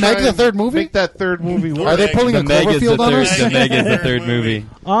going to Is the Meg the third movie? Make that third movie work. Are they pulling a The Meg is the Cloverfield on third. us? The Meg is the third movie.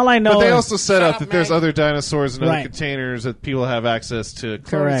 All I know. But they is, also set up Shut that up, there's Meg. other dinosaurs and other Right. containers that people have access to cloning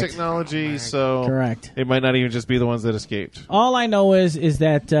Correct. technology, so Correct. it might not even just be the ones that escaped. All I know is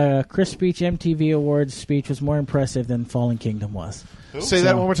that Chris Speech MTV Awards speech was more impressive than Fallen Kingdom was. Say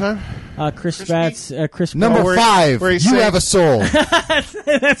that one more time. Chris Spatz. Chris. Number where- 5. where You he's saying- have a soul.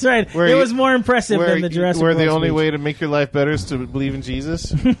 That's right. Where it you- was more impressive than the Jurassic the World only speech. way to make your life better is to believe in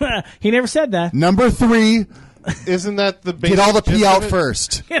Jesus. He never said that. Number 3. Isn't that the Get all the basic pee gist out of it?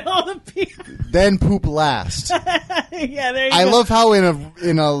 first, Get all the pee. then poop last. Yeah, there you I go. love how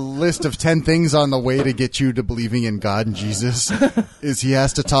in a list of 10 things on the way to get you to believing in God and Jesus is he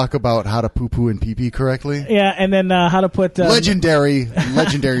has to talk about how to poo-poo and pee-pee correctly. Yeah, and then how to put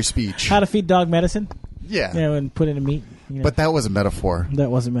Legendary speech. how to feed dog medicine. Yeah. Yeah, and put it in meat. You know. But that was a metaphor That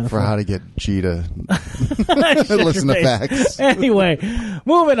wasn't meant for how to get G to listen to Face. facts. Anyway,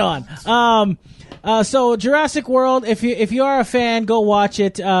 moving on. So Jurassic World, if you are a fan, go watch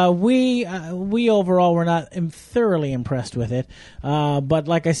it. We overall were not thoroughly impressed with it, but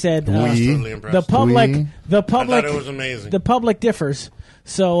like I said, Totally impressed. the public, We- the I public, thought it was amazing. the public differs.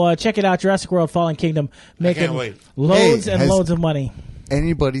 So check it out, Jurassic World: Fallen Kingdom, making wait. loads Hey, and has- loads of money.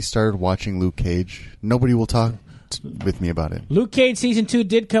 Anybody started watching Luke Cage? Nobody will talk with me about it. Luke Cage season 2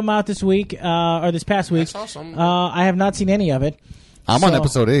 did come out this week or this past week. saw some. I have not seen any of it. I'm on So-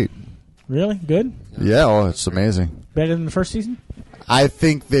 episode 8. Really good, Yeah, oh, it's amazing. better than the first season. I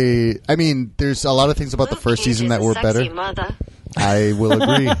think there's a lot of things about the first season that were better. Mother. I will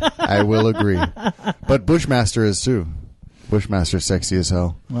agree. I will agree. But Bushmaster is too. Bushmaster's sexy as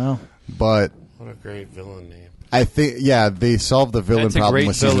hell. Wow. But What a great villain name. I think, yeah, they solved the villain That's a problem great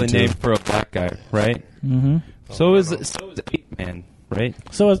with season villain 2. name for a black guy, right? Mm-hmm. So is Ape Man, right?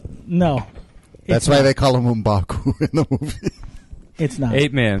 So no, That's why they call him M'Baku in the movie. it's not.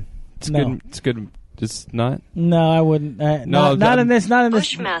 Ape Man. It's No. good. It's good. It's not. No, I wouldn't. No, not in this. Not in this.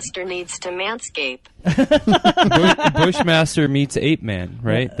 Bushmaster needs to manscape. Bushmaster meets Ape Man,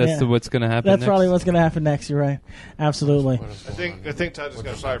 right? That's Yeah. what's going to happen. That's next? probably what's going to happen next. You're right. Absolutely. I think Todd just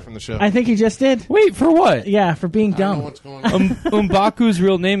got fired from the show. I think he just did. Wait for what? Yeah, for being I don't know dumb. what's going on. M'Baku's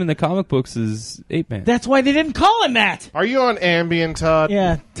real name in the comic books is Ape Man. That's why they didn't call him that. Are you on Ambien, Todd?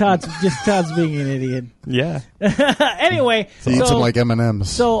 Yeah, Todd's being an idiot. Yeah. Anyway, He eats them like M&Ms.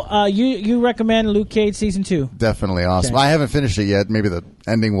 so you recommend Luke Cage season 2? Definitely awesome. Okay. I haven't finished it yet. Maybe the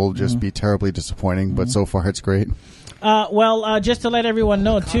ending will just be terribly disappointing, but so far it's great. Well, just to let everyone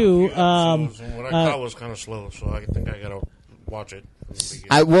know too. What I thought was kind of slow, so I think I gotta watch it. From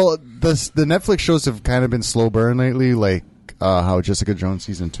the beginning. The Netflix shows have kind of been slow burn lately, like how Jessica Jones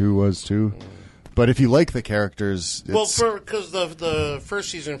season 2 was too. But if you like the characters, it's, Because the first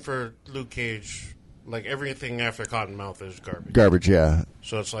season for Luke Cage, like everything after Cottonmouth is garbage. garbage, yeah.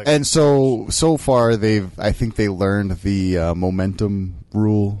 So it's like, And so far I think they learned the momentum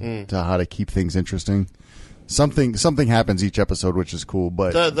rule to how to keep things interesting. Something happens each episode, which is cool.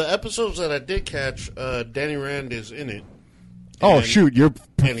 But the episodes that I did catch, Danny Rand is in it. oh And- shoot, you're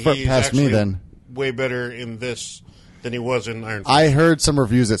and he's past me actually then. Way better in this than he was in Iron Fist. I heard some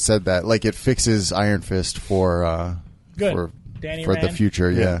reviews that said that like it fixes Iron Fist for Good. for Danny for the Rand?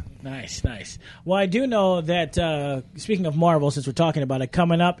 future. Yeah. Nice. Well, I do know that, speaking of Marvel, since we're talking about it,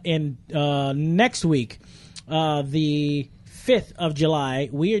 coming up in next week, the 5th of July,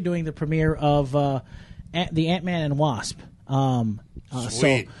 we are doing the premiere of the Ant-Man and Wasp.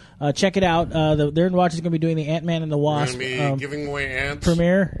 Sweet. So check it out. The Nerd Watch is going to be doing the Ant-Man and the We're Wasp going to be giving away ants.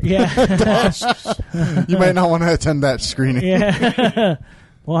 premiere. Yeah. You might not want to attend that screening. Yeah.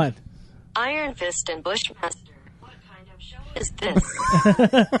 What? Iron Fist and Bushmaster. What kind of show is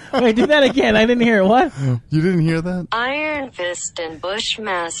this? Wait, do that again. I didn't hear it. What? You didn't hear that? Iron Fist and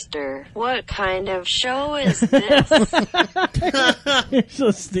Bushmaster. What kind of show is this? You're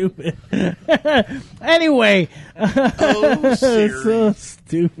so stupid. Anyway. Oh, Siri. So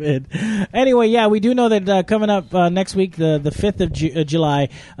stupid. Anyway, yeah, we do know that coming up next week, the 5th of July,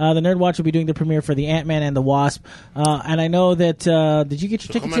 the Nerd Watch will be doing the premiere for the Ant-Man and the Wasp. And I know that, did you get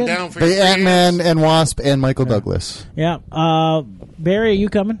your tickets Coming yet? down for your The free Ant-Man ants. and Wasp and Michael Douglas. Yeah. Barry, are you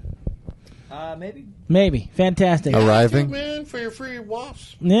coming? Maybe. Maybe. Fantastic. Arriving. Man, for your free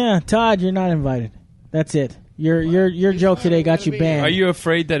wasps. Yeah, Todd, you're not invited. That's it. Your joke today got you banned. Are you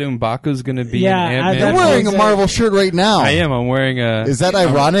afraid that M'Baku's going to be Yeah, an I- Ant-Man? You're that's wearing a what- Marvel shirt right now. I am. I'm wearing a. Is that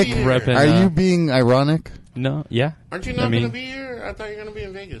ironic? repping, Are you being ironic? No. Yeah. Aren't you not I mean, going to be here? I thought you were going to be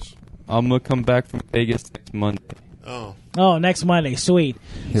in Vegas. I'm gonna come back from Vegas next Monday. Oh. Oh, next Monday, sweet.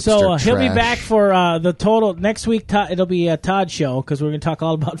 Hipster So he'll be trash. back for the total next week. It'll be a Todd show because we're going to talk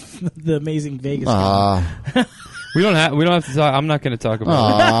all about the amazing Vegas. We don't have to talk. I'm not going to talk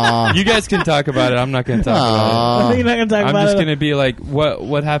about it. You guys can talk about it. I'm not going to talk about You're not going to talk it. I'm about just it. going to be like,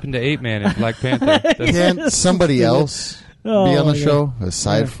 what happened to Ape Man and Black Panther? That's- Can't somebody else? be on my the show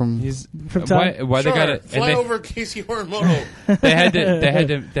aside from? He's From Todd? why they Sure, got it? fly over Casey Horimoto. They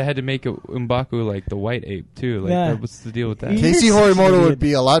had to make M'Baku like the white ape too. Like, Yeah. what's the deal with that? He- Casey You're such an Horimoto idiot. would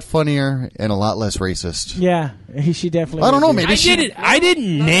be a lot funnier and a lot less racist. Yeah, she definitely. I don't would know. be. Maybe I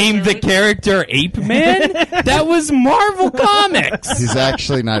didn't name the character Ape Man. That was Marvel Comics. he's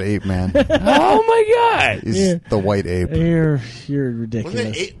actually not Ape Man. Oh my god! He's Yeah. the white ape. You're Wasn't ridiculous.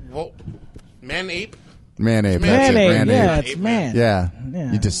 it ape? Well, man ape? Man ape. Man That's it. Man ape, Man yeah, ape. it's man. Yeah.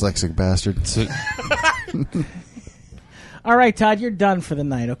 Yeah. You dyslexic bastard. All right, Todd, you're done for the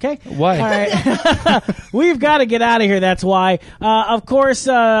night, okay? Why? All right. We've got to get out of here, that's why. Of course,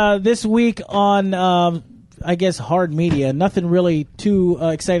 this week on, I guess, hard media, nothing really too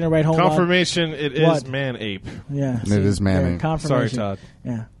exciting to write home on. Confirmation, it is What? man ape. Yeah. It is man yeah, ape. confirmation. Sorry, Todd.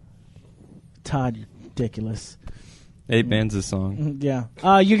 Yeah. Todd, you're ridiculous. Ape Man's a song. Yeah.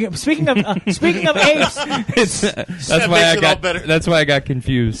 You can, speaking of apes, That's why makes I it all got. better. That's why I got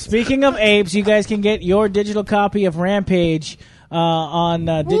confused. speaking of apes, you guys can get your digital copy of Rampage on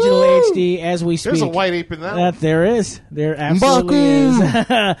digital HD as we speak. There's a white ape in that one. There is. There absolutely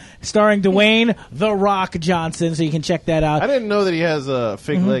is. Starring Dwayne The Rock Johnson, so you can check that out. I didn't know that he has a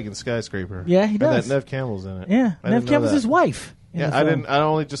fake leg in Skyscraper. Yeah, he And does. that Nev Campbell's in it. Yeah, I Nev didn't know Campbell's that. his wife. in Yeah, the I film. didn't. I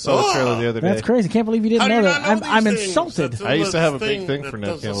only just saw the trailer the other day. That's crazy. Can't believe you didn't How do know you that. not know I'm these things? insulted. That's I used to have a big thing thing that for does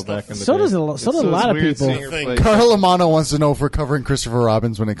Nev Campbell stuff. back in the So day. does a lot of weird people. seeing her Thing. play- Carl Amano wants to know if we're covering Christopher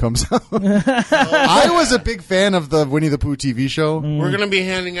Robins when it comes out. I was a big fan of the Winnie the Pooh TV show. We're going to be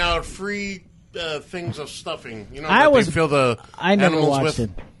handing out free things of stuffing. You know, I that was- they fill the I never animals watched with.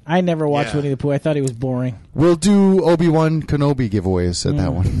 it. I never watched Yeah. Winnie the Pooh. I thought he was boring. We'll do Obi-Wan Kenobi giveaways at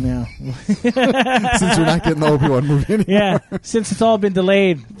that one. Yeah. Since we're not getting the Obi-Wan movie anymore. Yeah, since it's all been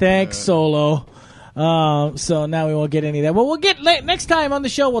delayed. Thanks, Solo. So now we won't get any of that. Well, we'll get next time on the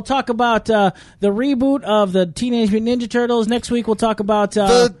show. We'll talk about the reboot of the Teenage Mutant Ninja Turtles. Next week we'll talk about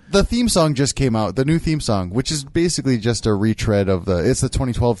The theme song just came out, the new theme song, which is basically just a retread of it's the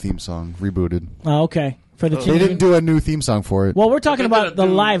 2012 theme song, rebooted. Okay, for the They Teenage didn't do a new theme song for it. Well, we're talking They're about gonna the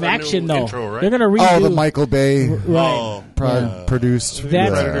do live a action new though. intro, right? They're going to redo the Michael Bay right. produced. That's-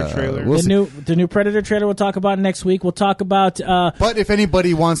 Predator trailer. we'll see. The new Predator trailer we'll talk about next week. We'll talk about But if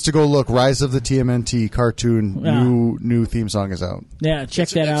anybody wants to go look, Rise of the TMNT cartoon Yeah. new theme song is out, check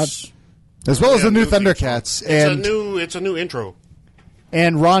that out. as well as Yeah, the new theme Thundercats. song. And It's a new intro.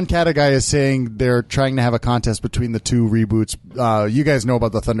 and Ron Cataguy is saying they're trying to have a contest between the two reboots. You guys know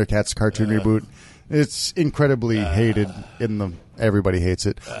about the Thundercats cartoon reboot. It's incredibly hated everybody hates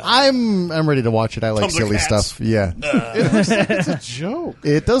it. I'm ready to watch it. I like silly Thundercats. stuff. Yeah. It's a joke.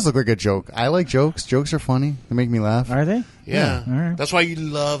 It does look like a joke. I like jokes. Jokes are funny. They make me laugh. Are they? Yeah. All right. That's why you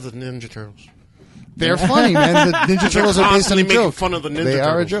love the Ninja Turtles. They're funny, man. The Ninja Turtles are based on Constantly a making joke. fun of the Ninja They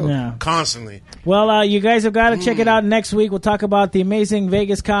are a Turtles. joke. Yeah. Constantly. Well, you guys have got to check it out next week. We'll talk about the amazing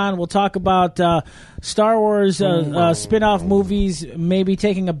Vegas Con. We'll talk about Star Wars spin-off movies maybe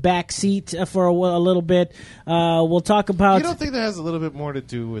taking a back seat for a little bit. We'll talk about... You don't think that has a little bit more to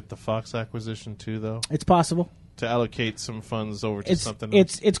do with the Fox acquisition too, though? It's possible. To allocate some funds over to something.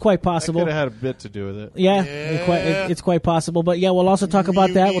 It's quite That possible. could have had a bit to do with it. Yeah, Yeah. it's quite possible. But yeah, we'll also talk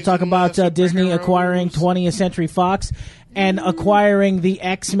about that. We'll talk about Disney acquiring 20th Century Fox and acquiring the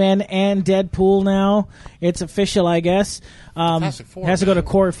X-Men and Deadpool now. It's official, I guess. Fantastic Four, has to go to man.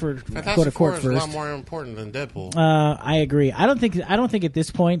 court for Fantastic Four is a first. lot more important than Deadpool. I agree. I don't think at this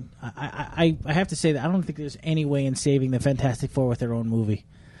point. I have to say that I don't think there's any way in saving the Fantastic Four with their own movie.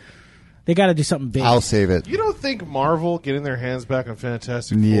 They got to do something big. I'll save it. You don't think Marvel getting their hands back on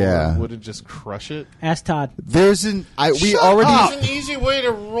Fantastic Yeah. Four wouldn't just crush it? Ask Todd. There's an we There's already an easy way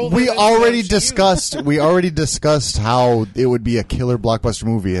to roll. we them into already the MCU. discussed how it would be a killer blockbuster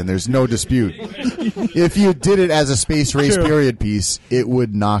movie, and there's no dispute. If you did it as a space race True. period piece, it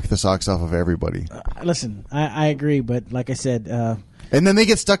would knock the socks off of everybody. Listen, I agree, but like I said, And then they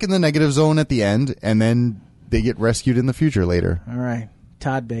get stuck in the negative zone at the end, and then they get rescued in the future later. all right.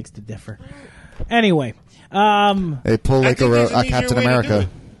 Todd begs to differ. Anyway, They pull I like think there's an a easier Captain way to do America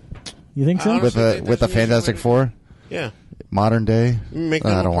it. you think so? Honestly, with there's a an easier Fantastic way to- Four, Yeah. modern day. Make I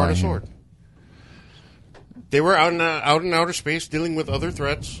them don't a part want of to sword. They were out in outer space dealing with other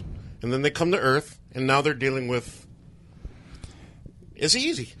threats, and then they come to Earth, and now they're dealing with. It's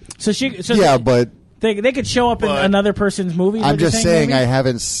easy. So Yeah, but they could show up in But- another person's movie. is I'm what you're just saying maybe? I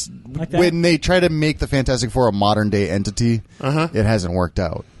haven't. Like that? When they try to make the Fantastic Four a modern day entity, it hasn't worked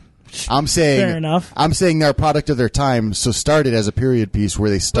out. I'm saying Fair enough. I'm saying they're a product of their time. So start it as a period piece where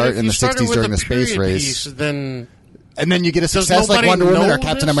they But start if in you the started 60s with during a the space period race, piece, then and then you get a does success like nobody Wonder Woman know or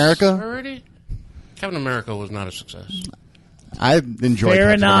Captain this America. already? Captain America was not a success. I enjoyed Fair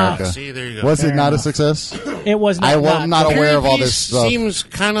Captain enough. America. See, there you go. Was Fair it not enough. a success? It was not. I'm not aware of all Period this piece stuff. seems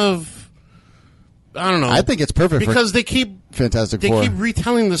kind of, I don't know. I think it's perfect because for they keep Fantastic Four.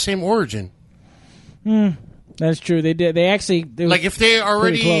 retelling the same origin. That's true. They did. They actually Like if they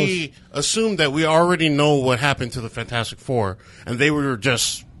already pretty assumed that we already know what happened to the Fantastic Four, and they were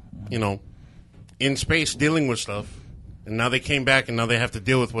just, in space dealing with stuff, and now they came back, and now they have to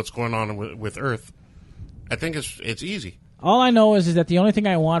deal with what's going on with Earth. I think it's easy. All I know is that the only thing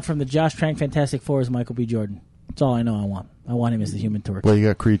I want from the Josh Trank Fantastic Four is Michael B. Jordan. That's all I know I want. I want him as the Human Torch. Well, you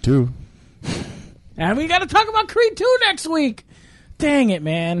got Creed 2. And we got to talk about Creed 2 next week. Dang it,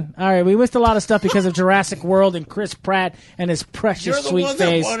 man. All right, we missed a lot of stuff because of Jurassic World and Chris Pratt and his precious You're the sweet one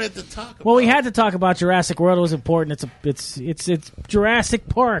face. that wanted to talk about Well, we had to talk about Jurassic World. It was important. It's Jurassic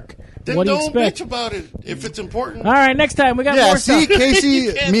Park. Then What do you don't expect? bitch about it if it's important. All right, next time we got Yeah, more see, stuff.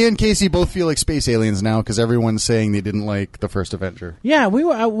 Casey, me and Casey both feel like space aliens now because everyone's saying they didn't like the first Avenger. Yeah, I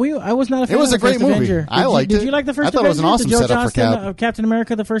was not a fan. It was of a the first great movie. Avenger. I liked Did it. you like the first? I thought it was an Avenger? awesome The Joe setup for Johnston, Cap. Captain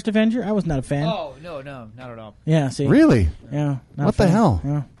America, the first Avenger. I was not a fan. Oh no, not at all. Yeah, see, Really? yeah. not What a the fan. hell?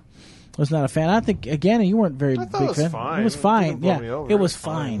 Yeah. Was not a fan. I think again, you weren't very I thought big it was fan. fine. It was It fine. didn't blow Yeah, me over. it It was was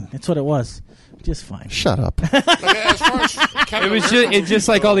fine. fine. That's what it was. Just fine. Shut up. Like, as far as Captain It was America it's just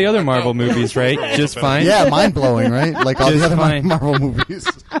like all the other Marvel movies, right? Just fine. Yeah, mind blowing, right? Like all the Just other fine. Marvel movies.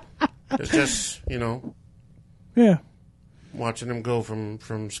 It's just Yeah. watching him go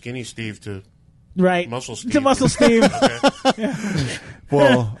from Skinny Steve to Right. Muscle Steve. To Muscle Steve.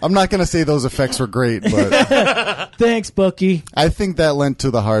 Well, I'm not going to say those effects were great, but Thanks, Bucky. I think that lent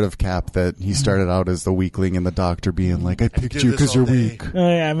to the heart of Cap that he started out as the weakling and the doctor being like, I picked did you this because all you're day. weak. Oh,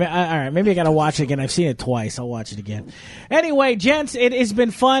 yeah, all right. Maybe I got to watch it again. I've seen it twice. I'll watch it again. Anyway, gents, it has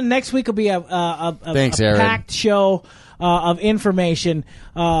been fun. Next week will be a Thanks, Aaron. packed show of information.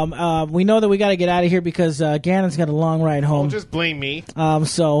 We know that we got to get out of here because Gannon's got a long ride home. Don't just blame me.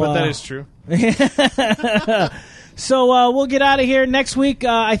 So, But that is true. So we'll get out of here next week.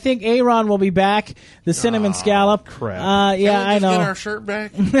 I think Aaron will be back. The cinnamon scallop. crap. Yeah, Can we I just know. get our shirt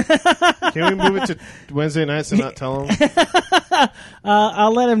back? Can we move it to Wednesday nights and not tell them?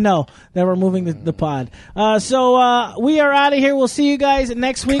 I'll let him know that we're moving the pod. So we are out of here. We'll see you guys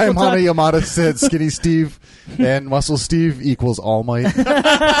next week. We'll Kaimana talk- Yamada said Skinny Steve and Muscle Steve equals All Might.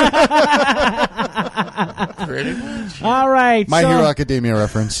 Pretty much. All right. My so, Hero Academia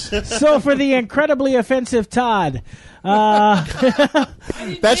reference. So for the incredibly offensive Todd.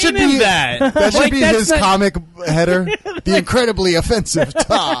 That should Name be him that. That should Like, be that's his not- comic header. The incredibly offensive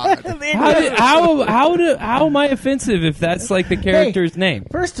Todd. How am I offensive if that's like the character's name?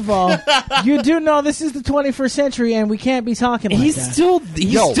 First of all, you do know this is the 21st century and we can't be talking like He's that. still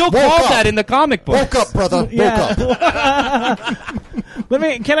Yo, still woke called up. that in the comic book. Woke up, brother. Woke up. Let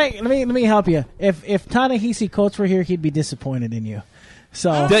me help you. If Ta-Nehisi Coates were here, he'd be disappointed in you.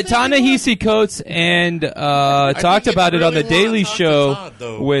 So The Ta-Nehisi Coates and talked think about it's it on the really Daily wanna talk to Show Todd,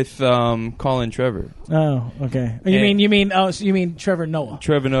 though. with Colin Trevor. oh, okay. You mean Trevor Noah?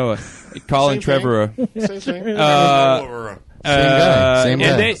 Trevor Noah. Colin Same thing. Trevor. Same thing. Same guy. Same and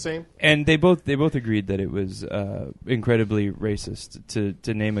guy. Same. And they both agreed that it was incredibly racist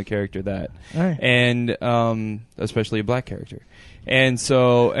to name a character that, All right. and especially a black character. And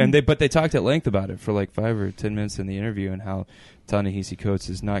so, but they talked at length about it for like 5 or 10 minutes in the interview, and how Ta-Nehisi Coates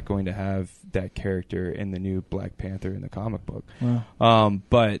is not going to have that character in the new Black Panther in the comic book. Wow.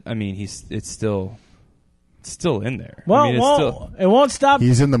 But I mean, it's still in there. Well, I mean, it's still, it won't stop.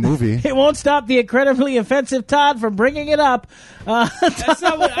 He's in the movie. It won't stop the incredibly offensive Todd from bringing it up. that's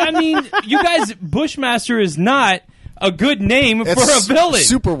not what I mean. You guys, Bushmaster is not a good name It's for a villain.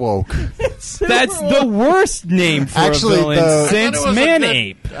 super woke. That's the worst name for Actually, a villain the- since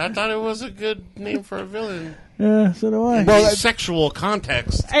Man-Ape. I thought it was a good name for a villain. So do I. Well, Sexual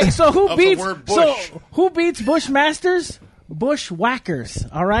context. Hey, so who of the beats? word So bush. who beats Bushmasters? Bushwhackers.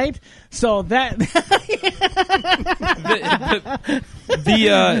 All right. So that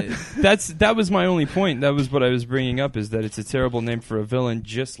That was my only point. That was what I was bringing up, is that it's a terrible name for a villain,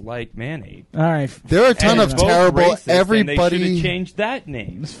 just like Man-Ape. all right. there are a ton And of it's both terrible. racist, and they should Everybody. have changed that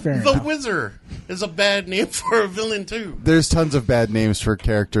name. Fair The enough. Wizard is a bad name for a villain too. There's tons of bad names for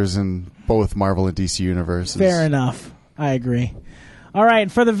characters in both Marvel and DC universes. Fair enough. I agree. All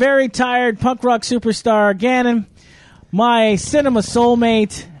right. For the very tired punk rock superstar Gannon, my cinema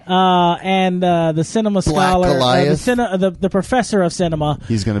soulmate, and the cinema scholar, the professor of cinema.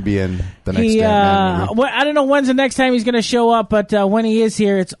 He's going to be in the next Batman movie. I don't know when's the next time he's going to show up, but when he is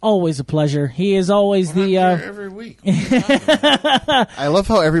here, it's always a pleasure. He is always every week. I love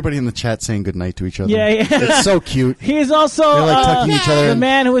how everybody in the chat saying goodnight to each other. Yeah. It's so cute. He is also tucking each other the in.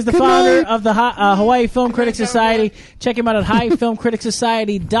 man who is the founder of the Hawaii Film Critics Society. Check him out at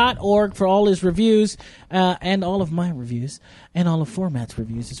HawaiiFilmCriticsSociety.org for all his reviews and all of my reviews and all of Format's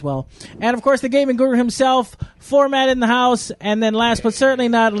reviews as well. And, of course, the gaming guru himself, Format in the house. And then last but certainly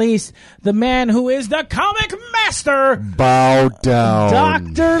not least, the man who is the comic master. Bow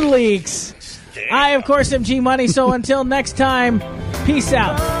down. Dr. Leaks. I, of course, am G Money. So until next time, peace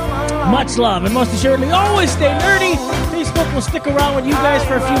out. Much love. And most assuredly, always stay nerdy. Facebook will stick around with you guys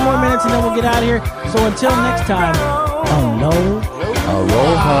for a few more minutes and then we'll get out of here. So until next time, aloha.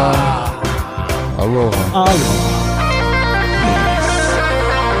 Aloha. Aloha. Aloha.